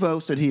 2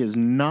 votes that he is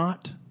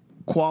not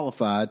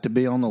qualified to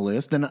be on the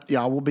list, then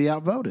y'all will be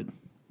outvoted.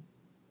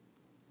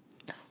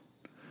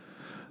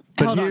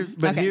 But Hold on.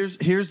 Okay.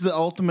 here's the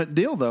ultimate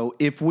deal, though.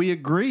 If we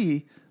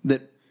agree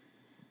that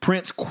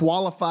Prince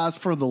qualifies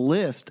for the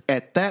list,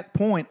 at that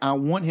point, I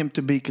want him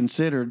to be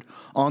considered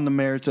on the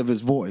merits of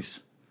his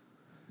voice,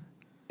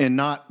 and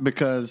not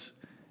because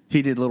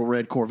he did Little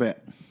Red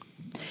Corvette.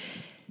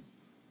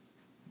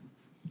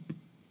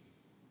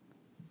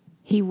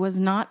 He was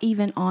not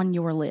even on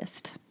your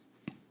list.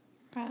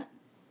 Right.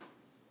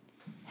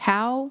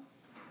 How?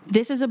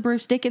 This is a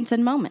Bruce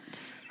Dickinson moment.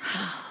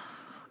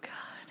 Oh, God.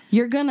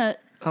 You're gonna,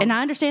 and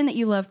I understand that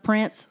you love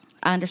Prince.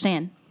 I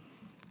understand.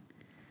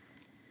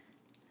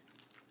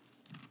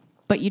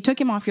 But you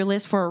took him off your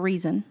list for a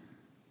reason.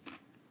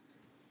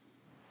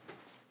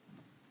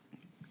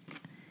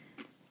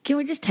 Can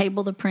we just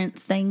table the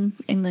Prince thing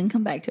and then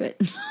come back to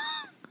it?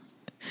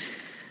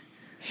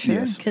 Sure.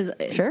 Yes. Because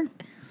Sure.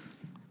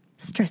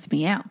 stressed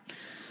me out.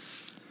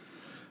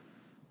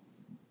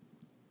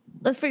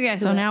 Let's figure out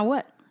who So else. now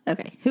what?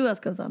 Okay, who else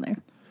goes on there?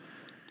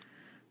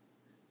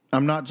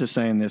 I'm not just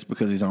saying this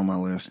because he's on my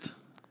list,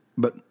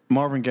 but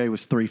Marvin Gaye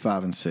was 3,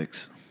 5, and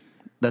 6.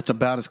 That's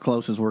about as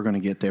close as we're going to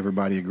get to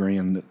everybody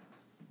agreeing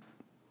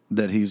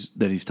that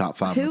he's top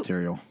 5 Who-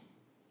 material.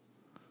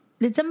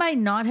 Did somebody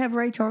not have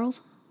Ray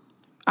Charles?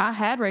 I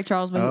had Ray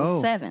Charles, but he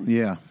was 7.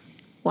 Yeah.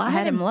 Well, I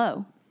had him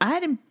low. I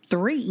had him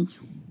 3.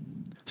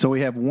 So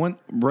we have one.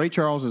 Ray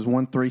Charles is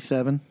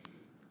 137.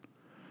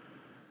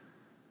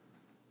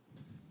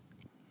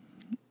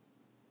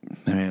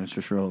 Man, it's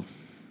just real.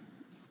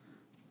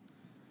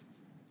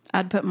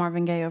 I'd put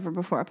Marvin Gaye over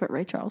before I put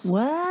Ray Charles.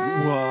 What?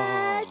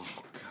 Whoa.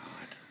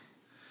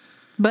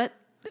 But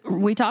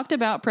we talked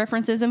about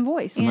preferences and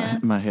voice. Yeah.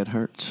 My head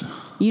hurts.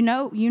 You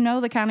know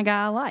the kind of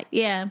guy I like.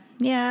 Yeah.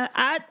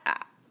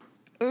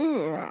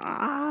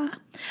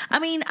 I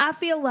mean, I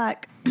feel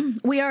like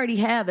we already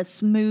have the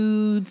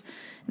smoothest.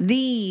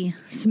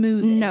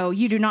 No,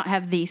 you do not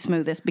have the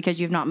smoothest because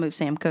you've not moved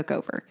Sam Cooke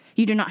over.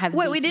 You do not have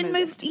Wait, the we didn't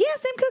move. smoothest. Yeah,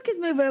 Sam Cooke is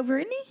moving over,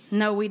 isn't he?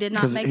 No, we did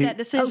not 'Cause make he- that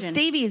decision. Oh,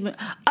 Stevie is.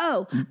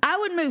 Oh, I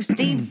would move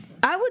Steve.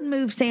 I would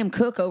move Sam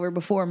Cooke over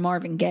before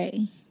Marvin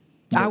Gaye.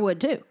 I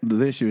would too.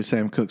 The issue is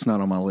Sam Cooke's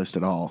not on my list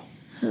at all.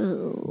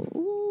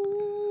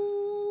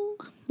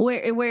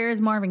 Where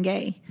is Marvin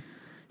Gaye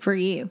for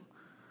you?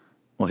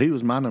 Well, he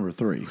was my number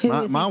 3. Who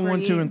My is he for 1,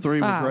 2, you? and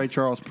 3 was 5. Ray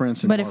Charles,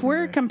 Prince, and But if Marvin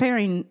we're Gaye.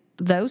 comparing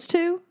those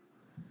two,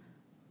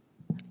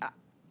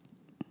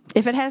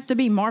 if it has to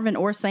be Marvin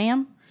or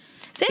Sam,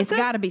 Sam it's Cooke.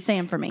 got to be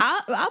Sam for me.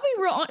 I'll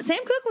be real. Sam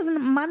Cooke was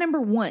my number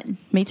 1.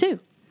 Me too.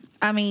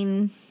 I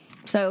mean,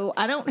 so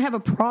I don't have a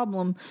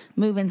problem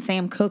moving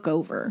Sam Cooke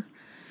over.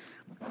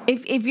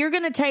 If you're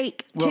going to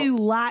take two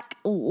like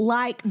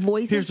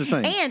voices, here's the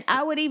thing. And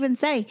I would even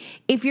say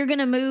if you're going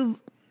to move,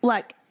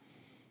 like,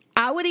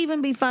 I would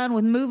even be fine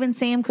with moving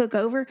Sam Cooke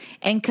over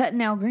and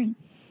cutting Al Green.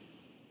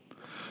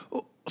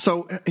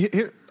 So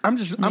here, I'm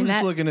just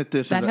looking at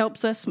this. That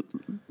helps us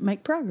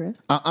make progress.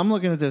 I'm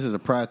looking at this as a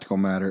practical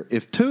matter.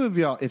 If two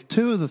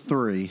of the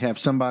three have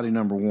somebody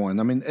number one,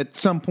 I mean, at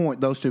some point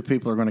those two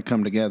people are going to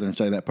come together and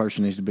say that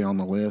person needs to be on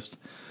the list.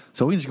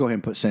 So we can just go ahead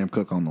and put Sam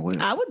Cooke on the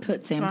list. I would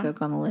put Sam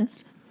Cooke on the list.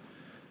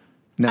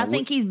 Now, I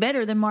think he's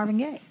better than Marvin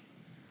Gaye.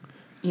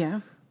 Yeah.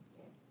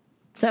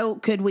 So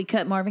could we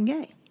cut Marvin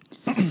Gaye?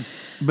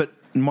 But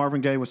Marvin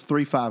Gaye was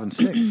 3, 5, and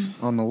 6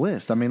 on the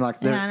list. I mean, like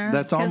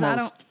that's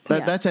almost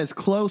that's as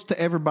close to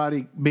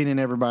everybody being in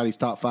everybody's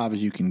top 5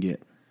 as you can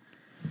get.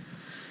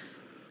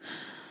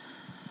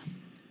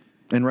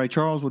 And Ray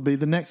Charles would be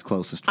the next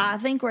closest one. I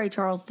think Ray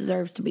Charles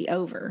deserves to be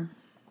over,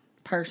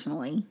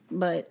 personally,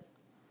 but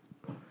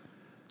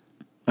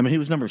I mean, he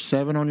was number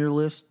 7 on your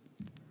list,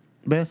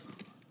 Beth.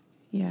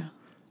 Yeah.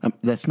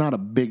 That's not a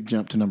big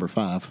jump to number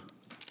 5. 1,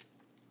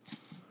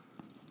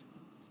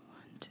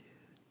 2,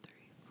 3,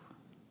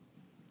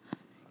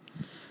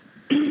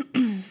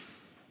 4.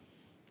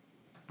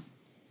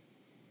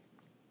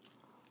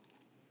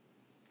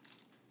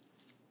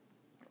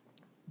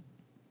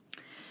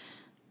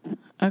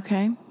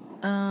 Okay.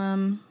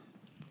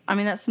 I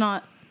mean, that's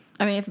not.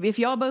 I mean, if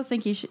y'all both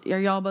think are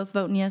y'all both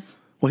voting yes?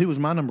 Well, he was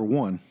my number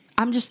 1.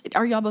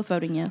 Are y'all both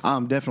voting yes?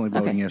 I'm definitely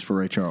voting Okay. yes for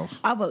Ray Charles.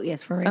 I'll vote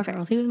yes for Ray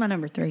Charles. He was my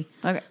number 3.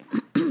 Okay.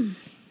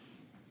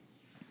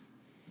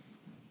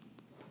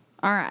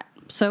 All right.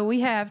 So we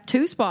have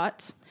 2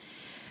 spots: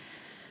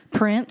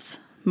 Prince,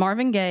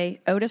 Marvin Gaye,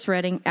 Otis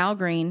Redding, Al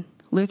Green,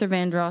 Luther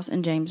Vandross,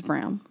 and James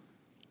Brown.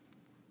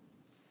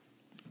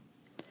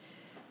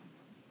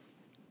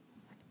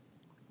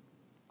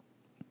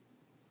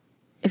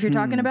 If you're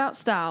talking about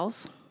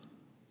styles,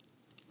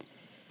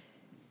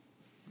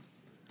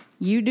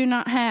 you do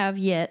not have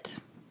yet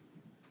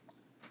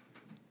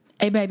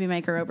a baby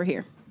maker over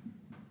here.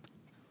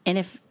 And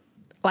if,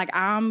 like,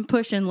 I'm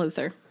pushing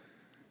Luther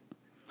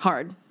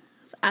hard.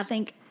 I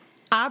think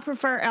I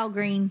prefer Al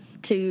Green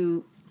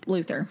to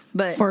Luther,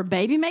 but For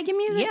baby making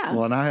music? yeah.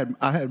 Well, and I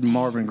had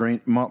Marvin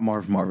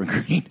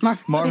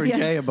yeah.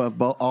 Gaye above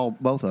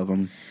both of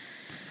them.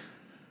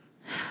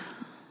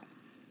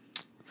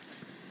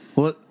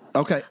 Well,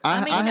 okay.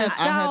 I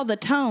had the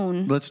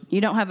tone.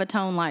 You don't have a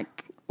tone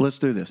like. Let's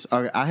do this.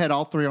 Okay, I had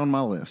all 3 on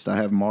my list. I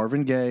have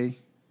Marvin Gaye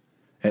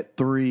at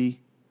 3,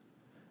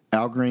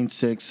 Al Green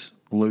 6,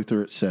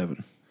 Luther at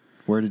 7.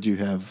 Where did you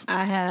have?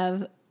 I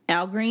have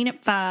Al Green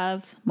at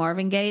 5,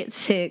 Marvin Gaye at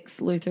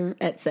 6, Luther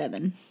at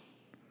 7.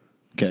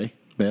 Okay,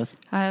 Beth.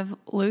 I have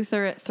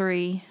Luther at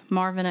 3,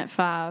 Marvin at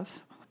 5,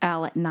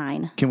 Al at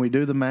 9. Can we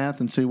do the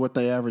math and see what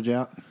they average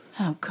out?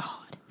 Oh,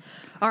 God.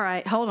 All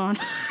right, hold on.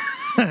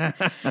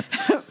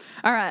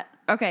 All right.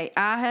 Okay,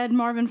 I had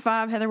Marvin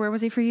 5. Heather, where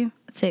was he for you?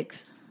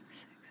 6.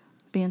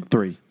 Ben?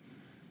 3.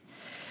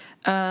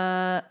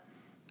 I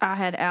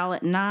had Al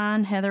at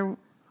 9. Heather?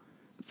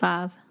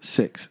 5.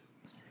 6.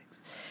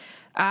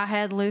 I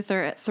had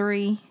Luther at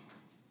 3.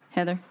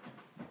 Heather?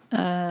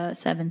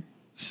 7.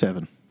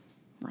 7.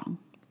 Wrong.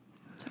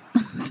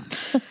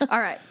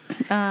 All right.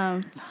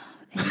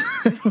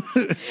 This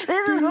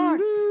is hard.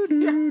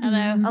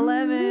 I know.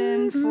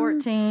 11,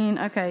 14.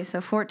 Okay, so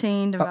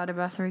 14 divided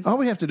by 3. All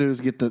we have to do is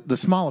get the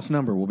smallest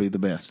number will be the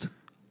best.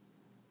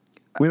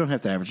 We don't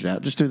have to average it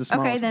out. Just do the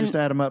smallest. Okay, then- Just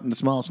add them up, and the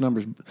smallest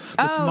numbers.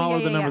 The smaller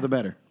the number, the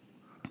better.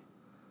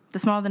 The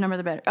smaller the number,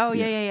 the better. Oh,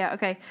 yeah.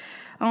 Okay.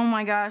 Oh,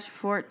 my gosh.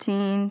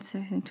 14,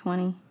 16,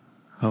 20.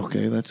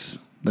 Okay, that's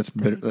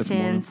better. That's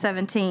 10, more.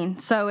 17.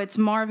 So it's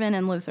Marvin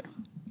and Luther.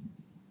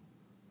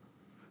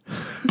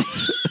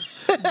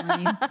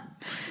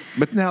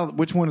 But now,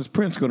 which one is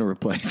Prince going to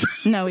replace?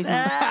 No, he's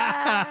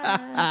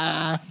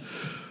not.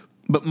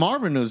 But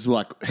Marvin is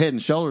like head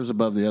and shoulders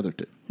above the other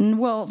 2.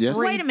 Well, Yes?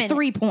 Wait a minute.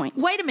 3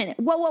 points. Wait a minute.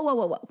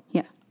 Whoa.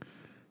 Yeah.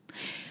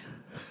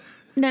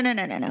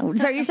 No.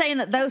 So you're saying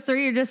that those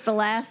 3 are just the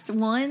last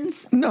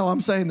ones? No,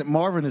 I'm saying that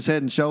Marvin is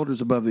head and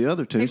shoulders above the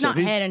other 2. He's not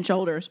head and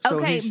shoulders. So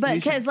Okay, he but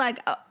should- because like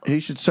he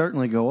should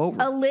certainly go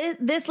over.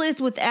 this list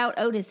without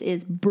Otis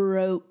is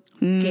broken.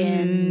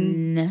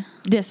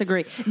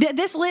 Disagree.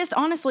 This list,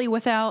 honestly,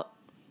 without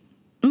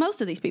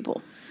most of these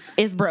people,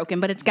 is broken,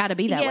 but it's got to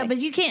be that way. Yeah, but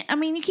you can't. I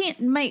mean, you can't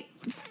make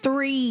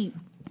 3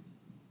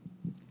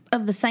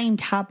 of the same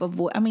type of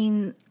voice. I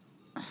mean,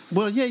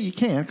 Well, yeah, you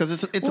can because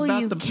it's Well,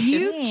 about you the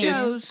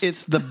can.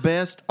 it's the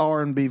best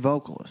R&B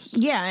vocalist,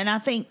 yeah, and I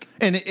think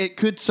and it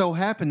could so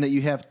happen that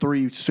you have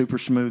 3 super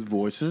smooth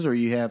voices, or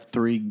you have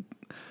 3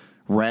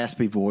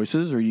 raspy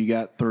voices, or you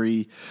got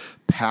 3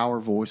 power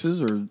voices,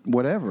 or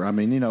whatever. I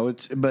mean,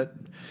 it's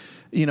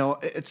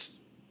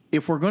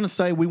if we're going to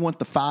say we want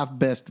the 5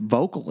 best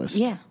vocalists,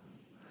 yeah.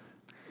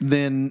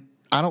 then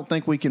I don't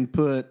think we can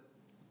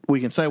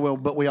say, well,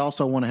 but we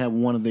also want to have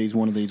one of these,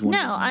 one of these, one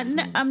No, of these.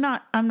 I'm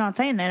not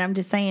saying that. I'm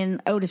just saying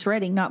Otis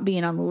Redding not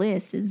being on the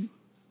list is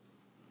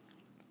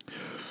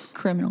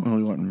Criminal. Well,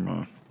 he wasn't in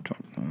my top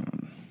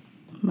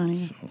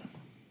 9.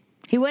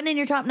 He wasn't in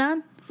your top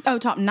 9? Oh,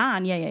 top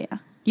 9. Yeah.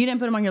 You didn't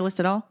put him on your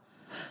list at all?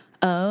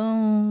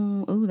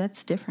 Oh,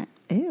 that's different.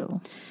 Ew.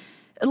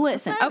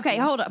 Listen, okay,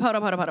 hold up.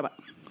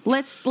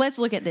 Let's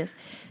look at this.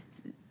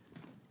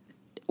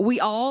 We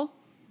all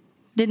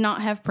did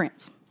not have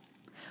Prince.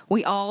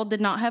 We all did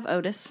not have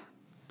Otis.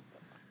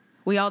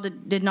 We all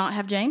did not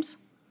have James.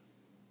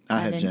 I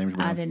had James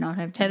Brown. I did not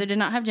have James. Heather did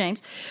not have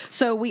James.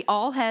 So we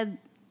all had.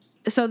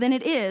 So then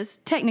it is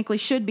technically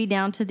should be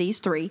down to these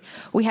 3.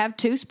 We have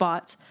 2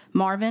 spots.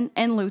 Marvin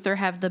and Luther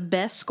have the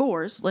best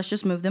scores. Let's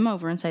just move them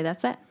over and say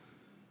that's that.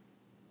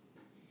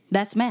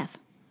 That's math.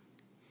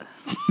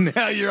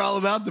 Now you're all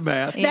about the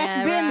math.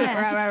 That's been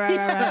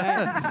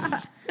math.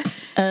 Right.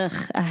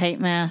 Ugh, I hate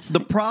math. The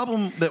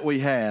problem that we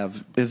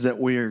have is that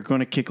we are going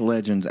to kick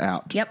legends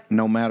out. Yep.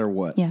 No matter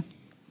what. Yeah.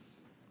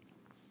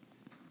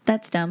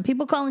 That's dumb.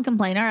 People call and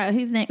complain. All right,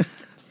 who's next?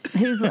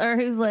 Who's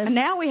left?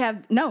 Now we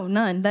have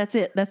none. That's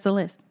it. That's the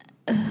list.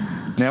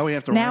 Now we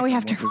have to. Now rank we them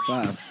have to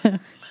 1 through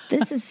 5.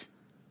 This is.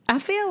 I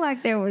feel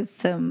like there was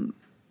some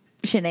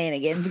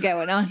shenanigans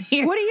going on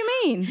here. What do you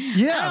mean?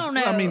 Yeah. I don't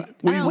know. I mean,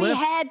 We left,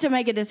 had to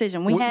make a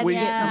decision. We had to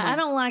get Yeah, someone. I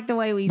don't like the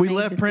way we we made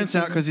left this Prince out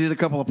decision. because he did a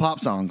couple of pop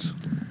songs.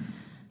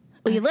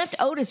 Well, you left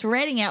Otis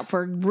Redding out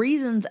for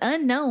reasons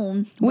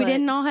unknown. We but-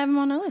 didn't all have him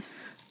on our list.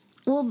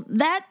 Well,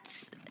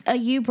 that's a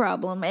you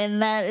problem,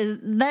 and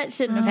that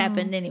shouldn't have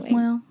happened anyway.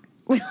 Well,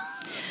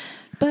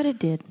 but it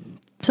did.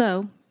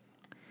 So,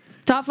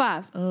 top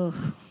 5. Ugh.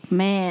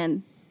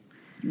 Man,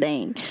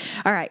 dang.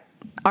 All right,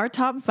 our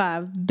top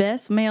 5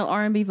 best male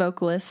R&B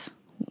vocalists.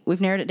 We've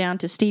narrowed it down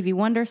to Stevie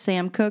Wonder,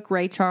 Sam Cooke,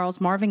 Ray Charles,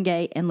 Marvin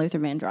Gaye, and Luther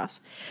Vandross.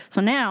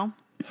 So now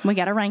we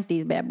got to rank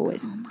these bad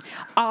boys.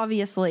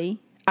 Obviously,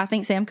 I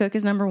think Sam Cooke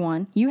is number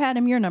 1. You had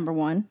him your number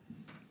 1.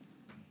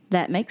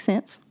 That makes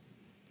sense.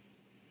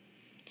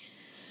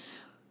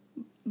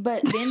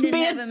 But Ben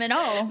didn't have him at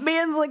all.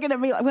 Ben's looking at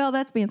me like, well,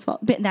 that's Ben's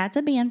fault. Ben, that's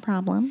a Ben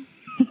problem.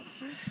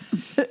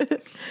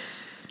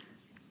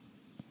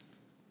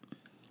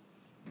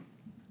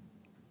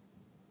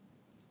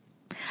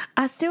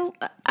 I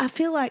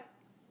feel like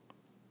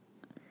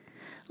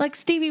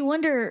Stevie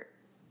Wonder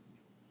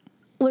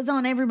was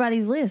on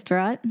everybody's list,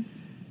 right?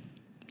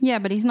 Yeah,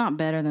 but he's not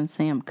better than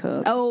Sam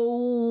Cooke.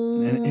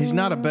 Oh, And he's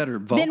not a better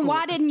vocalist. Then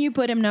why didn't you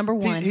put him number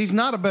 1? He's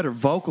not a better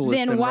vocalist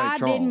Then than why Ray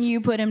Charles. didn't you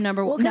put him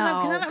number 1?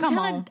 well, No, come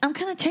on. I'm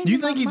kind of changing. You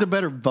think he's a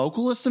better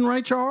vocalist than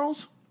Ray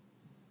Charles?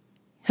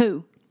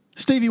 Who?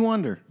 Stevie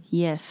Wonder.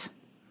 Yes.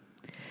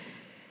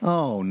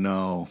 Oh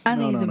no! I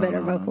think No, he's a no, better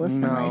no, no, vocalist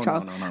no, than Ray no,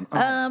 Charles. no.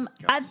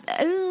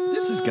 Oh,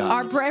 this has got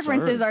Our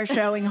preferences are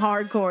showing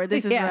hardcore.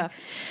 This is Yeah. rough.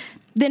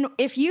 Then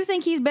if you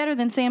think he's better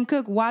than Sam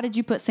Cooke, why did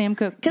you put Sam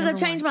Cooke? Because I've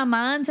number changed my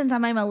mind since I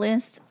made my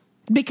list.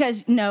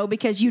 Because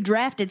you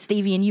drafted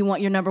Stevie and you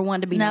want your number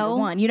 1 to be No. number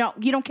 1. You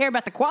don't care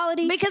about the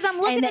quality Because I'm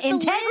looking and at the the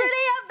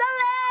integrity of the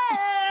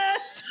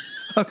list.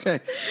 Okay.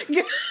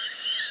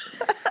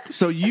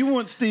 So you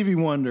want Stevie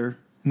Wonder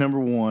number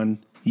 1.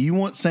 You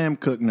want Sam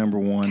Cooke number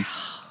 1.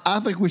 I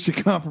think we should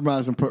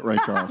compromise and put Ray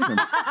Charles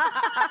number.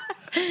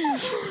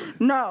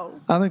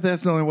 No. I think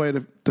that's the only way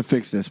to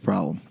fix this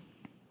problem.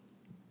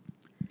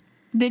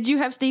 Did you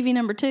have Stevie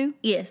number 2?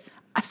 Yes.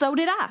 So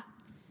did I.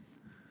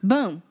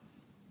 Boom.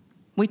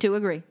 We 2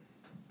 agree.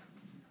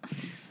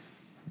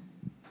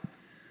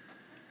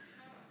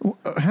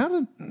 How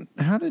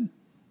did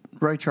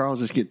Ray Charles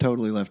just get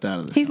totally left out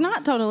of this? He's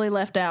not totally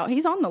left out.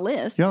 He's on the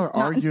list. Y'all Just are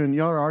not- arguing.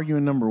 Y'all are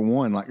arguing number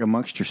 1 like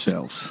amongst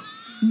yourselves.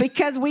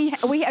 because we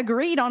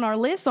agreed on our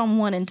list on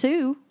 1 and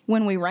 2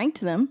 when we ranked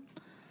them.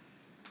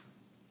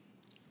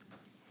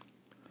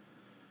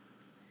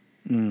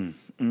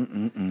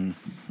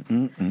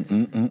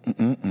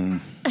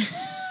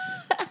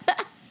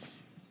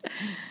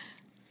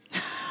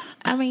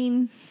 I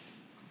mean,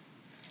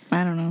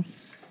 I don't know.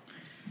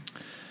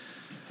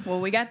 Well,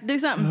 we got to do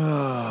something.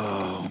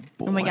 Oh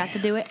boy! And we got to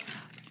do it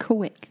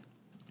quick.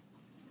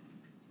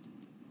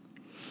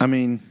 I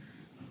mean,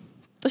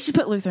 Let's just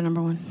put Luther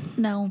number 1.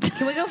 No.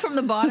 Can we go from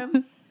the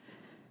bottom?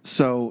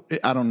 so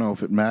I don't know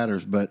if it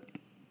matters, but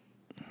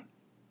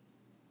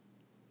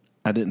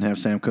I didn't have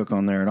Sam Cooke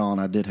on there at all,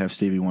 and I did have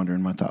Stevie Wonder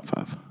in my top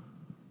 5.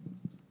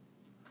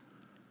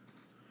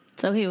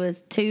 So he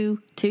was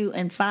 2, 2,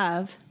 and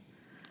 5.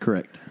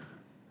 Correct.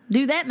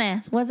 Do that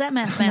math. What's that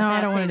math? No, out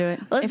I don't want to do it.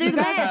 Let's if do you the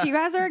guys, math. If you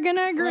guys are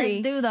gonna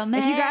agree, Let's do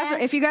the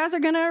If you guys are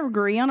gonna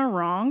agree on a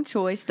wrong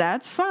choice,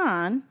 that's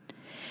fine.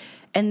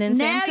 And then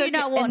Now Sam you're Cooke,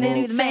 not wanting and to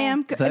then do the Sam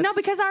math. Cooke- That's- no,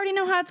 because I already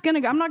know how it's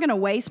gonna go. I'm not gonna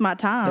waste my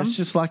time. That's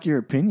just like your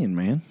opinion,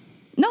 man.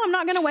 No, I'm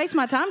not gonna waste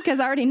my time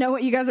because I already know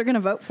what you guys are gonna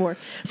vote for.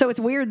 So it's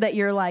weird that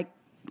you're like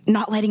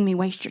not letting me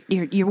waste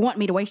you want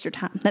me to waste your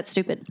time. That's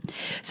stupid.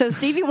 So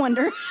Stevie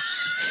Wonder,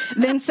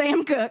 then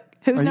Sam Cooke,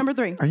 who's number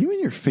 3. Are you in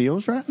your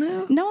feels right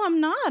now? No,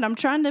 I'm not. I'm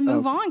trying to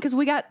move on because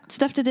we got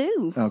stuff to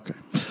do. Okay.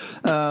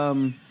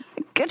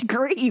 Good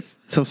grief.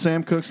 So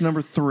Sam Cooke's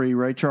number 3,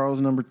 Ray Charles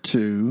number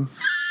 2.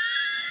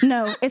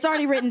 No, it's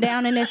already written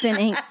down and it's in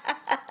ink.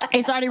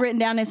 It's already written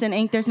down. It's in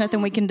ink. There's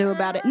nothing we can do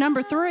about it.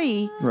 Number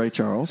 3. Ray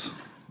Charles.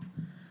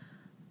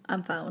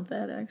 I'm fine with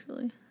that,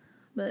 actually.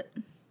 But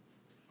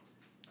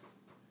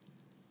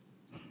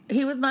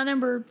he was my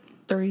number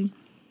 3.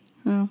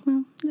 Oh,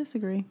 well,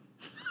 disagree.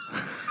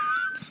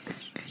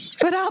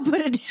 But I'll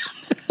put it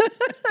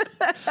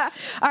down.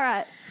 All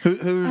right. Who?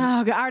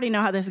 Oh, God, I already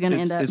know how this is going to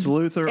end up. It's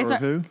Luther or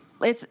who?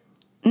 It's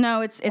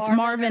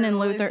Marvin and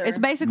Luther. It's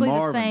basically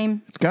the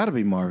same. It's got to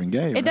be Marvin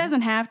Gaye. It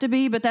doesn't have to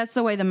be, but that's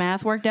the way the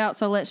math worked out.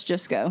 So let's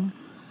just go.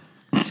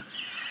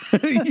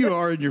 You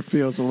are in your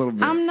feels a little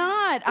bit. I'm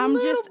not.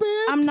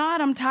 I'm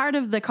not. I'm tired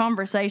of the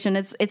conversation.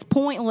 It's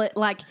pointless.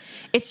 Like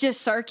it's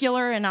just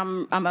circular, and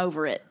I'm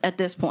over it at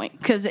this point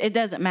because it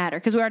doesn't matter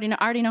because I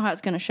already know how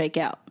it's going to shake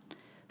out.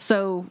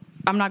 So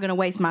I'm not going to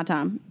waste my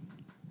time.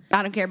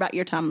 I don't care about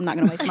your time. I'm not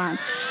going to waste mine.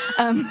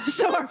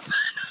 So our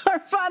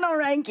final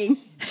ranking: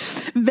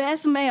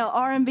 best male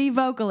R&B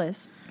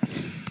vocalist,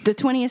 the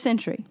 20th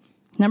century.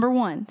 Number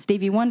 1,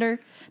 Stevie Wonder.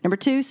 Number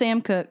 2,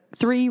 Sam Cooke.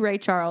 3, Ray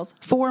Charles.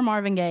 4,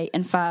 Marvin Gaye.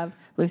 And 5,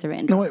 Luther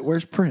Vandross. No, wait,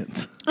 where's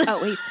Prince?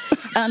 Oh,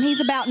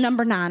 he's about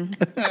number 9.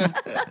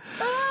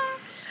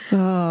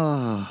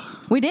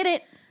 We did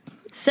it.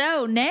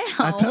 So now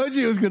I told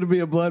you it was going to be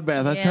a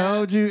bloodbath. I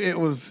told you it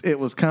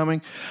was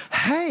coming.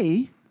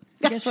 Hey,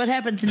 guess what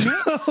happens next?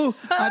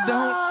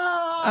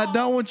 I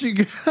don't want you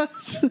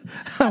guys.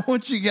 I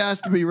want you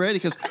guys to be ready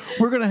because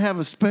we're going to have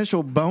a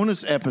special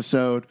bonus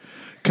episode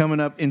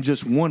coming up in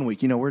just 1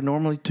 week. You know, we're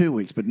normally 2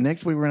 weeks, but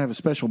next week we're going to have a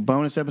special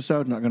bonus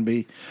episode. Not going to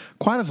be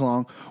quite as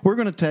long. We're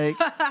going to take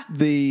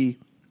the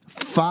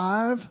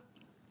 5.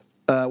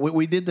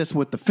 We did this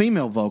with the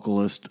female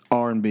vocalist,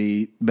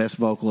 R&B best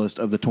vocalist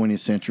of the 20th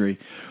century.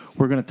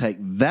 We're going to take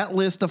that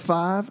list of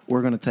 5.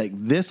 We're going to take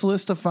this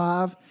list of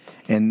 5,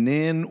 and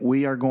then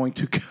we are going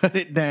to cut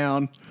it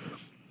down.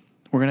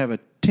 We're going to have a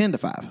 10 to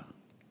 5.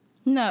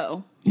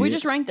 No. We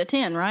just ranked the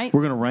 10, right? We're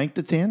going to rank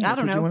the 10? I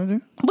don't know. What you want to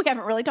do? We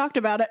haven't really talked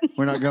about it.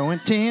 We're not going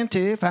 10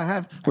 to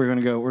 5. We're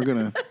going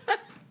to.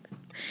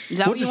 Is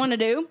that what you want to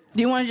do?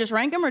 Do you want to just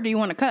rank them or do you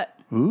want to cut?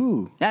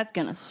 Ooh. That's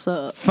going to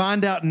suck.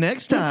 Find out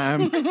next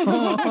time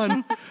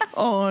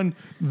on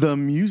the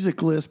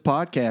Music List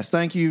podcast.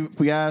 Thank you,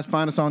 guys.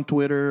 Find us on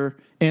Twitter,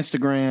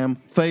 Instagram,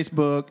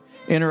 Facebook.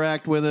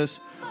 Interact with us.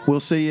 We'll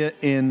see you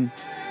in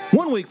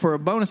 1 week for a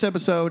bonus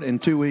episode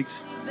and 2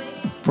 weeks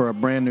for a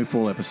brand new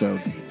full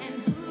episode.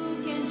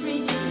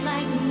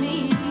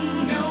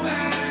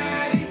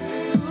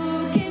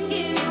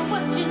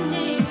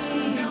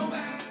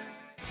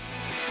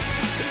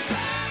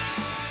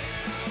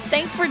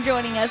 Thanks for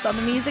joining us on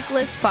the Music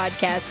List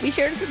podcast. Be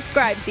sure to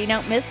subscribe so you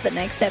don't miss the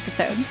next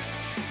episode.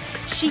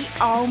 She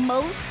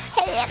almost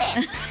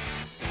had it.